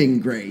coming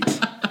great.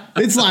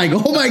 It's like,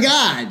 oh my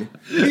God.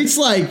 It's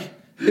like,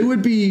 it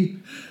would be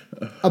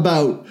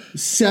about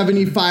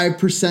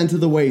 75% of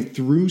the way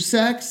through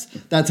sex.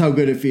 That's how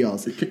good it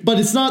feels. But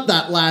it's not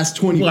that last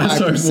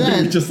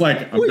 25%. Just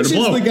like, I'm going to which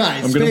blow. is the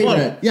guy's I'm gonna favorite.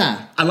 blow.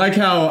 Yeah. I like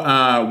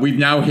how we've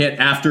now hit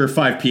after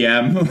 5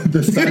 p.m.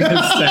 The sun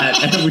is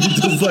set, and we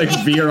just like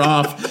veer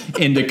off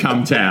into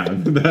Cum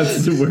Town.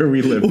 That's where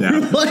we live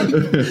now. Like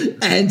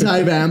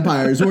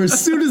anti-vampires, where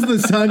as soon as the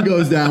sun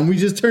goes down, we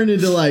just turn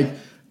into like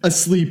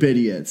asleep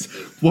idiots.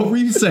 What were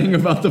you saying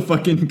about the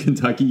fucking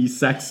Kentucky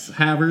sex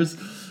havers?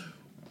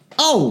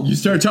 Oh, You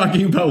start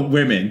talking about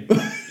women.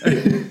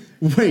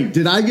 wait,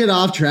 did I get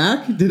off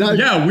track? Did I?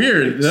 Yeah,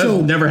 weird. That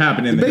So, never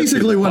happened in the Basically,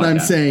 history of the what I'm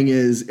podcast. saying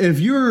is, if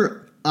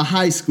you're a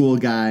high school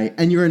guy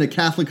and you're in a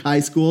Catholic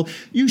high school,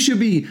 you should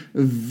be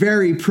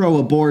very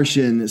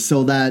pro-abortion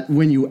so that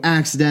when you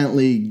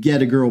accidentally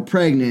get a girl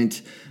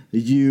pregnant,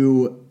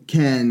 you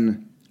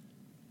can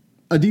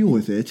deal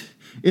with it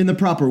in the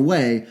proper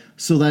way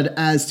so that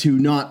as to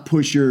not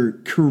push your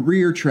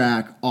career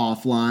track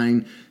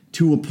offline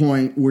to a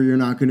point where you're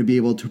not going to be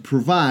able to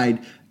provide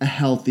a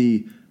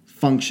healthy,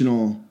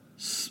 functional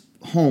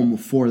home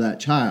for that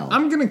child.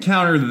 I'm going to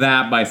counter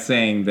that by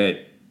saying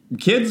that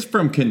kids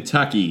from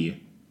Kentucky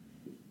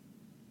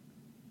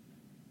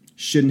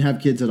Shouldn't have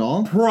kids at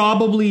all?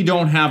 probably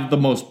don't have the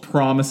most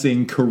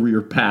promising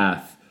career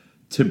path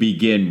to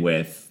begin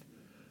with.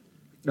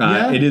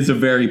 Yeah. It is a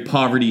very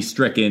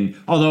poverty-stricken,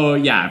 although,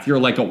 yeah, if you're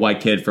like a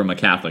white kid from a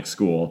Catholic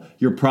school,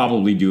 you're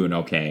probably doing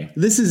okay.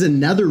 This is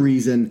another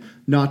reason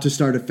not to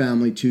start a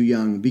family too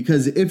young,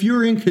 because if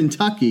you're in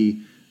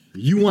Kentucky,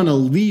 you want to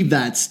leave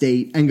that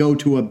state and go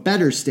to a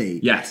better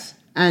state. Yes.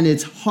 And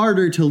it's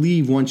harder to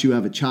leave once you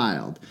have a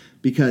child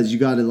because you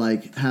got to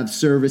like have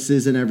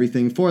services and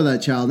everything for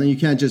that child, and you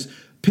can't just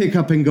pick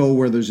up and go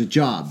where there's a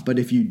job. But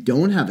if you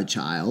don't have a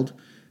child,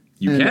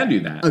 You and can do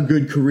that. a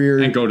good career,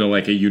 And go to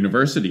like a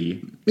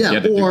university.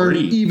 Get a or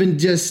degree. even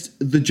just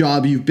the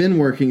job you've been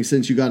working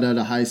since you got out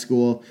of high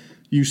school,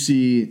 you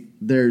see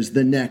there's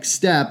the next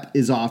step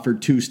is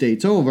offered 2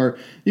 states over.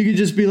 You could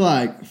just be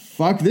like,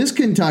 fuck this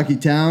Kentucky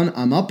town,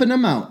 I'm up and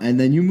I'm out. And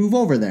then you move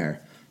over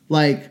there.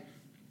 Like,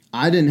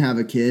 I didn't have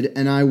a kid,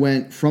 and I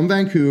went from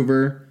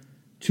Vancouver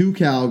to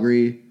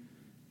Calgary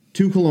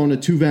to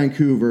Kelowna to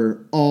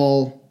Vancouver,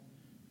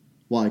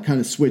 I kind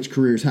of switched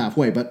careers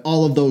halfway, but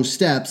all of those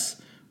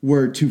steps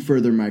were to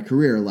further my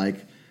career.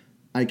 Like,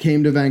 I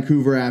came to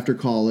Vancouver after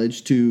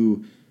college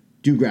to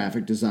do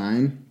graphic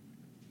design.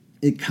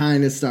 It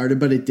kind of started,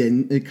 but it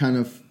didn't. It kind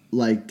of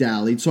like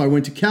dallied. So I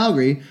went to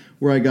Calgary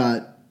where I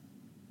got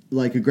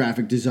like a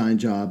graphic design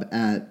job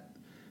at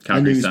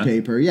Calgary a Sun?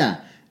 newspaper.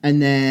 Yeah.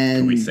 And then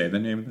Can we say the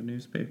name of the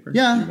newspaper?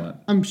 yeah, You want?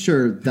 I'm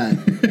sure that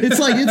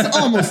it's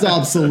almost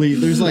obsolete.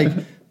 There's like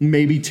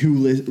maybe two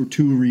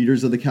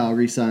readers of the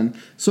Calgary Sun.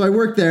 So I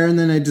worked there, and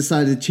then I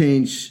decided to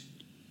change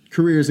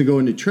careers and go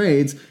into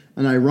trades.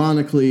 And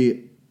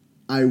ironically,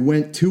 I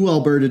went to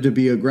Alberta to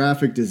be a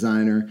graphic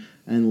designer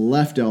and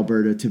left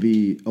Alberta to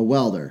be a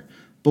welder.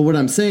 But what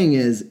I'm saying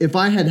is, if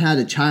I had had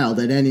a child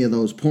at any of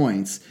those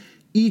points,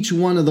 each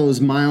one of those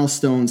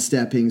milestone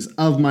steppings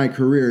of my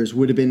careers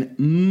would have been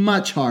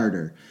much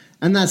harder.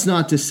 And that's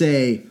not to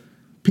say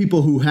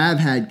people who have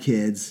had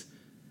kids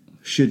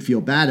should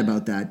feel bad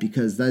about that,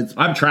 because that's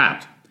I'm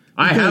trapped.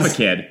 I have a Because-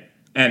 kid.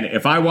 And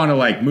if I want to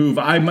like move,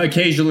 I'm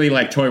occasionally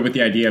like toy with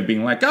the idea of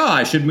being like, oh,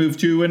 I should move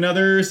to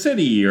another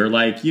city or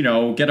like, you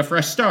know, get a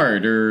fresh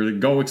start or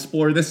go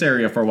explore this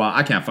area for a while.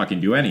 I can't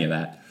fucking do any of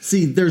that.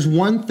 See, there's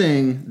one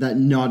thing that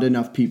not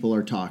enough people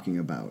are talking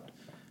about,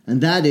 and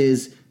that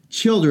is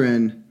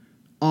children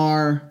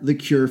are the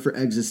cure for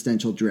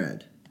existential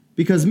dread.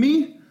 Because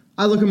me,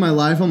 I look at my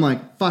life, I'm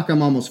like, fuck,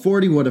 I'm almost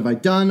 40. What have I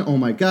done? Oh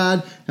my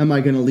God, am I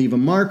going to leave a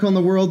mark on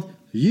the world?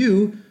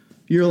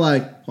 You're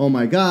like, oh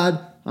my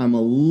God, I'm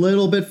a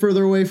little bit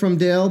further away from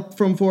Dale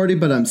from 40,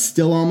 but I'm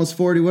still almost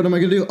 40. What am I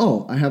going to do?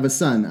 Oh, I have a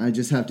son. I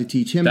just have to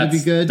teach him to be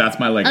good. That's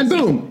my legacy. And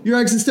boom, your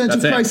existential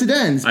That's it. crisis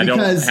ends. I don't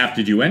Because have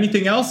to do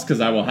anything else because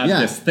I will have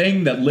Yeah. this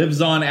thing that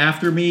lives on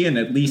after me and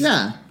at least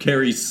Yeah.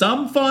 carries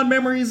some fond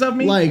memories of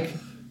me. like,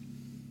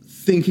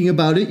 thinking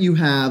about it, you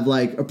have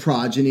like a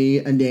progeny,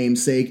 a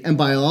namesake, and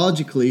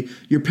biologically,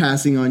 you're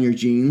passing on your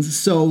genes.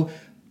 So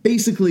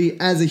basically,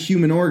 as a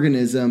human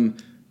organism,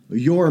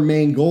 your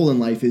main goal in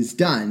life is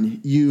done.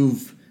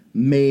 You've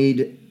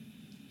made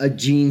a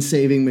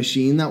gene-saving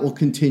machine that will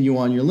continue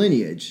on your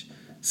lineage.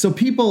 So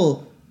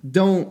people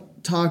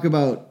don't talk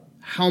about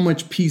how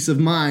much peace of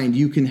mind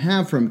you can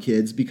have from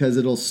kids, because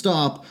it'll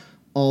stop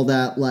all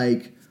that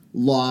like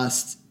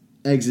lost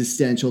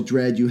existential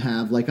dread you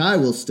have, like I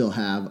will still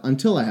have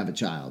until I have a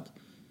child.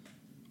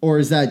 Or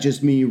is that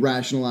just me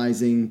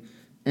rationalizing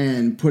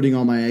and putting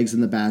all my eggs in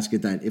the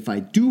basket that if I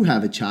do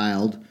have a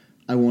child,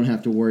 I won't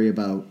have to worry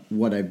about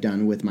what I've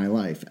done with my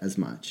life as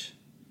much?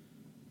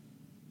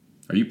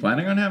 Are you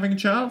planning on having a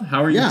child?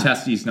 How are your Yeah.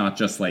 testes not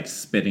just like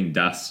spitting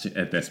dust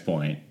at this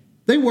point?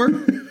 They work.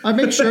 I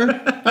make sure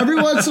every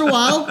once in a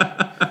while,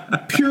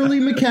 purely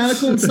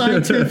mechanical and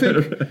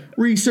scientific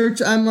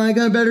research, I'm like,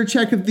 I better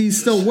check if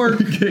these still work.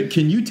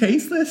 Can you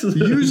taste this?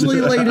 Usually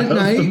late at How's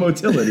night. The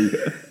motility.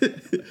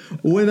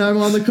 When I'm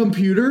on the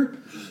computer.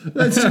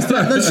 That's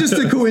just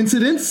a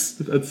coincidence.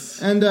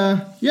 That's And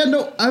I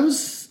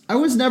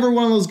was never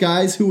one of those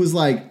guys who was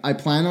like, I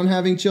plan on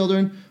having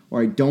children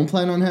or I don't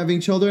plan on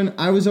having children.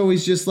 I was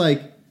always just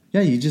like,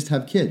 yeah, you just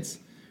have kids.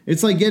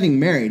 It's like getting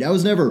married. I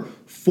was never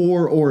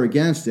for or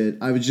against it.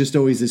 I would just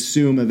always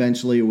assume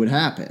eventually it would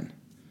happen.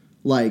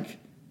 Like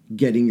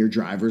getting your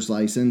driver's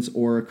license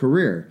or a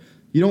career.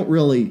 You don't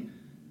really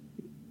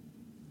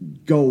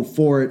go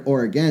for it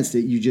or against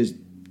it. You just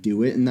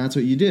do it, and that's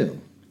what you do.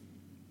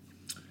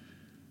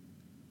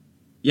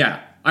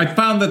 yeah. I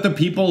found that the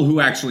people who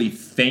actually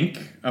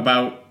think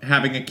about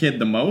having a kid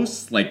the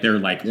most, like they're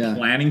like Yeah.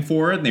 planning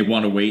for it and they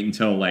want to wait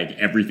until like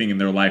everything in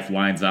their life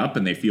lines up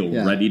and they feel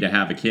Yeah. ready to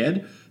have a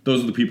kid.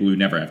 Those are the people who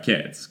never have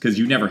kids because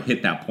you never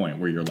hit that point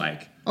where you're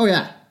like, Oh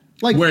yeah.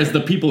 Like whereas the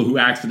people who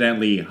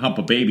accidentally hump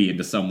a baby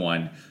into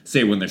someone,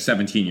 say when they're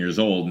 17 years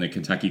old in a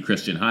Kentucky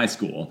Christian high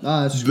school,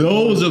 that's true.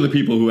 those are the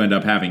people who end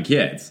up having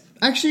kids.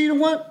 actually, you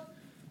know what?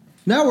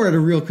 Now we're at a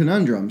real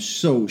conundrum.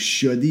 So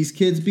should these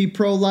kids be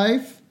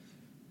pro-life?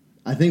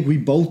 I think we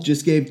both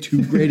just gave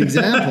two great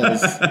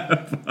examples.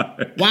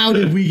 Wow,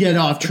 did we get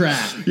off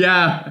track?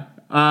 Yeah.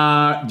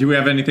 Do we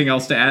have anything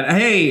else to add?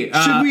 Hey,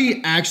 Should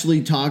we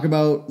actually talk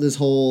about this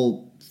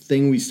whole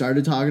thing we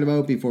started talking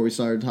about before we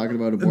started talking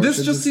about abortion?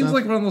 this just seems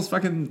like one of those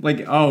fucking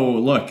like, oh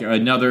look,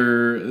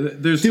 another.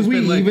 There's Did just we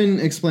been, like, even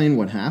explain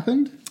what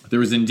happened? there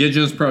was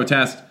indigenous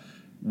protest,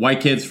 white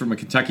kids from a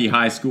Kentucky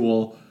high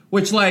school,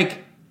 which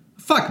like.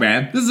 Fuck,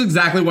 man. This is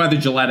exactly why the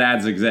Gillette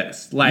ads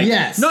exist. Like,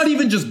 Yes. not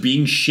even just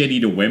being shitty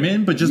to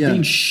women, but just Yeah.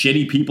 being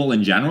shitty people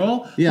in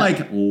general. Yeah.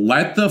 Like,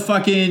 let the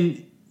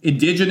fucking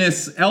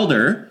indigenous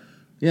elder,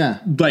 Yeah,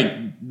 like,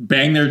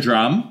 bang their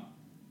drum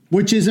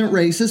which isn't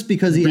racist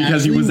because he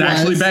was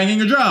actually banging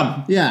a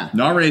drum. Yeah.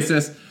 Not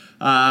racist.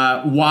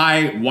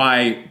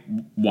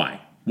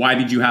 Why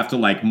did you have to,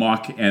 like,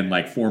 mock and,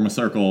 like, form a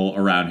circle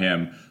around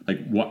him?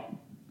 Like, what?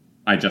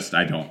 I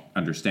don't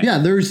understand. Yeah,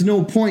 there's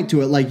no point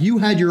to it. Like, you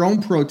had your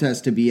own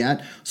protest to be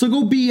at, so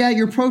go be at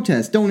your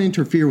protest. Don't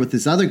interfere with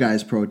this other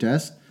guy's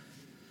protest.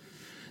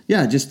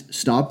 Yeah, just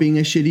stop being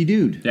a shitty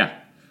dude. Yeah.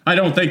 I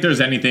don't think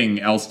there's anything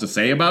else to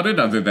say about it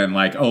other than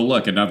like, oh,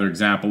 look, another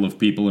example of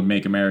people in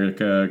Make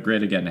America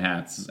Great Again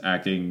hats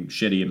acting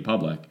shitty in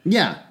public.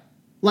 Yeah.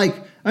 Like,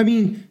 I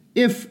mean,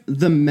 if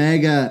the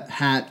MAGA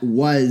hat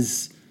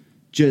was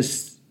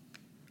just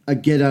a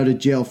get out of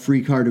jail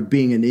free card of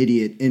being an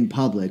idiot in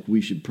public, we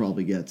should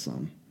probably get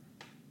some.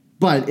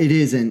 But it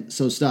isn't,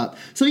 so stop.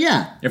 So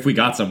yeah. If we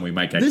got some, we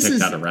might get This kicked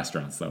is- out of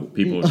restaurants, though.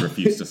 People would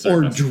refuse to Or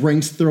serve us.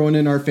 drinks thrown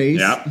in our face.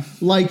 Yep.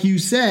 Like you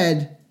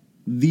said,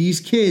 these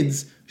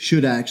kids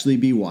should actually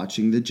be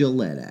watching the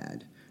Gillette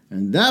ad.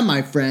 And that,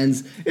 my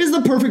friends, is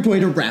the perfect way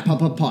to wrap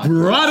up a podcast.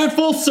 Brought it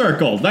full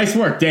circle. Nice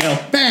work, Dale.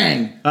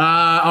 Bang!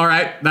 All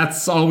right,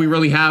 that's all we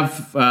really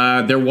have.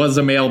 There was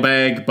a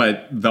mailbag,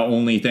 but the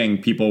only thing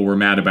people were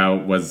mad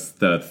about was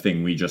the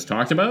thing we just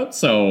talked about.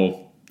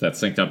 So that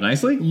synced up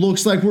nicely.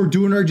 Looks like we're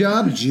doing our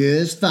job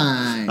just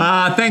fine.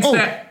 Thanks, Oh.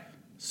 to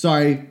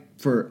Sorry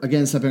for,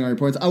 again, stepping on your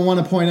points. I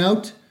want to point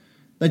out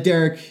that,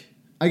 Derek,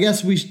 I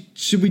guess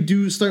should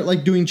we start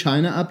like doing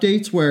China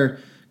updates where,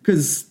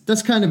 because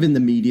that's kind of in the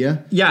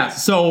media. Yeah,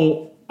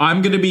 so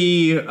I'm going to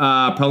be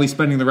probably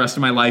spending the rest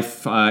of my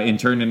life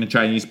interned in a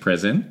Chinese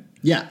prison.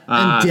 Yeah,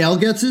 and Dale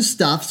gets his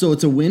stuff, so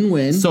it's a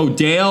win-win. So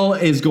Dale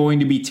is going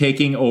to be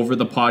taking over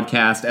the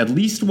podcast, at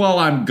least while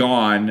I'm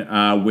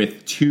gone,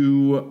 with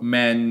two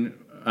men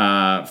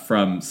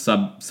from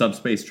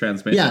Subspace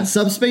Transmission. Yeah,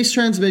 Subspace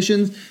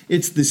Transmissions.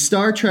 It's the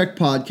Star Trek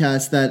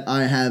podcast that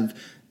I have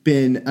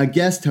been a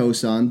guest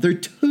host on. They're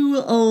two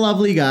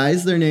lovely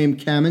guys. They're named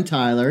Cam and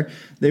Tyler.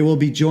 They will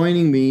be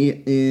joining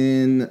me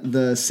in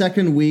the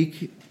second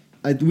week.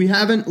 We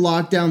haven't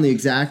locked down the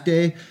exact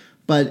day,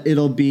 but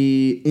it'll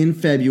be in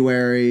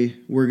February.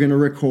 We're going to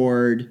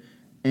record.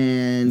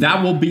 And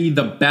That will be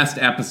the best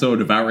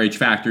episode of Outrage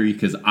Factory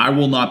because I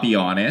will not be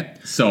on it.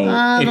 So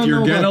I if don't you're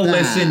know going to about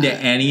listen to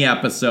that. any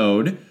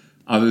episode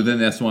other than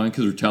this one,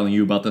 because we're telling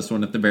you about this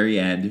one at the very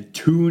end,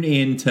 tune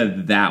in to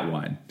that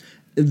one.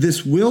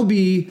 this will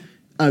be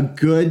a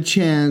good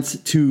chance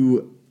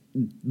to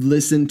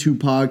listen to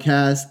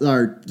podcasts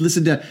or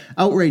listen to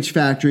Outrage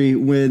Factory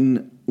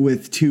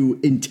with two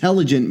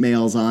intelligent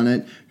males on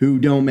it who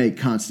don't make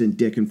constant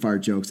dick and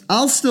fart jokes.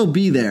 I'll still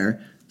be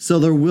there, so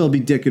there will be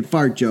dick and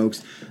fart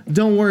jokes.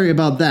 Don't worry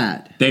about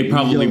that. They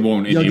probably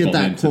won't you'll enable get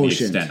that them to the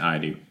quotient. extent I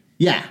do.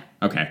 Yeah.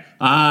 Okay.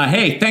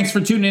 Hey, thanks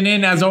for tuning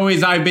in. As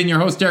always, I've been your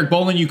host, Derek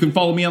Bolin. You can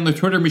follow me on the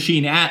Twitter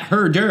machine at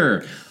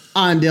Herder.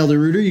 I'm Dale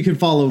DeRuiter. You can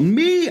follow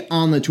me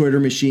on the Twitter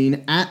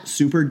machine at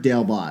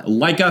SuperDaleBot.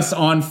 Like us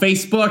on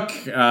Facebook.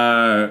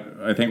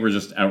 I think we're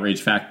just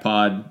Outrage Fact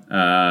Pod.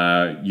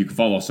 You can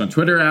follow us on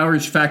Twitter,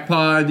 Outrage Fact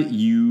Pod.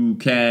 You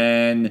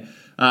can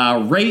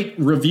rate,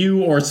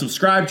 review, or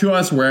subscribe to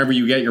us wherever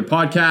you get your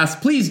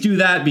podcasts. Please do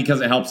that because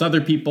it helps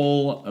other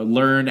people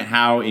learn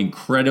how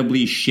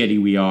incredibly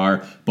shitty we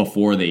are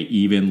before they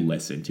even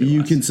listen to us.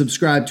 You can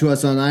subscribe to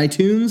us on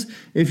iTunes.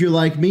 If you're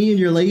like me and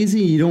you're lazy,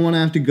 you don't want to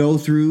have to go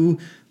through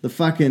the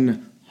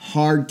fucking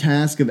hard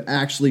task of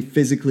actually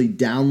physically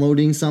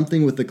downloading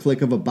something with the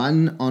click of a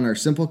button on our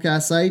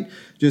Simplecast site.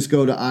 Just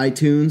go to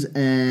iTunes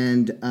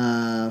and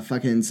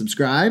fucking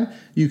subscribe.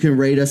 You can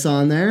rate us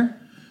on there.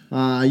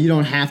 You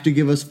don't have to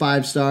give us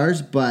 5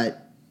 stars,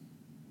 but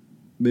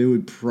it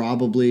would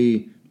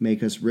probably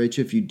make us rich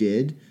if you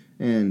did.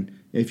 And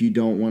if you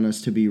don't want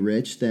us to be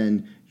rich,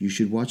 then you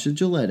should watch the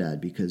Gillette ad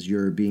because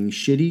you're being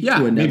shitty Yeah,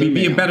 to another maybe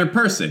be a male. better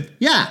person.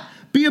 Yeah,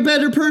 be a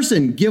better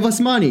person. Give us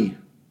money.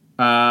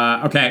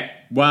 Okay.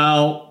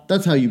 Well,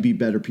 That's how you beat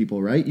better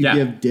people, right? You Yeah.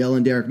 give Dale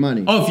and Derek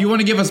money. Oh, if you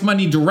want to give us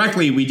money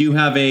directly, we do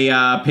have a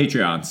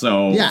Patreon,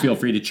 so Yeah. feel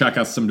free to chuck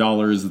us some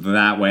dollars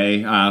that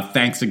way.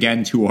 Thanks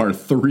again to our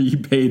 3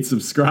 paid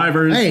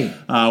subscribers. Hey.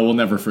 We'll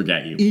never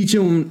forget you. Each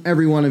and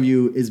every one of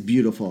you is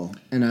beautiful,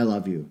 and I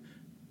love you.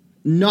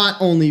 Not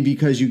only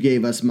because you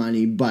gave us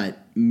money,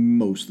 but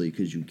mostly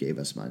because you gave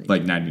us money.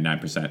 Like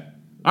 99%.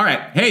 All right.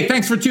 Hey,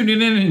 thanks for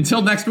tuning in.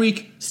 Until next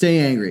week. Stay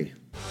angry.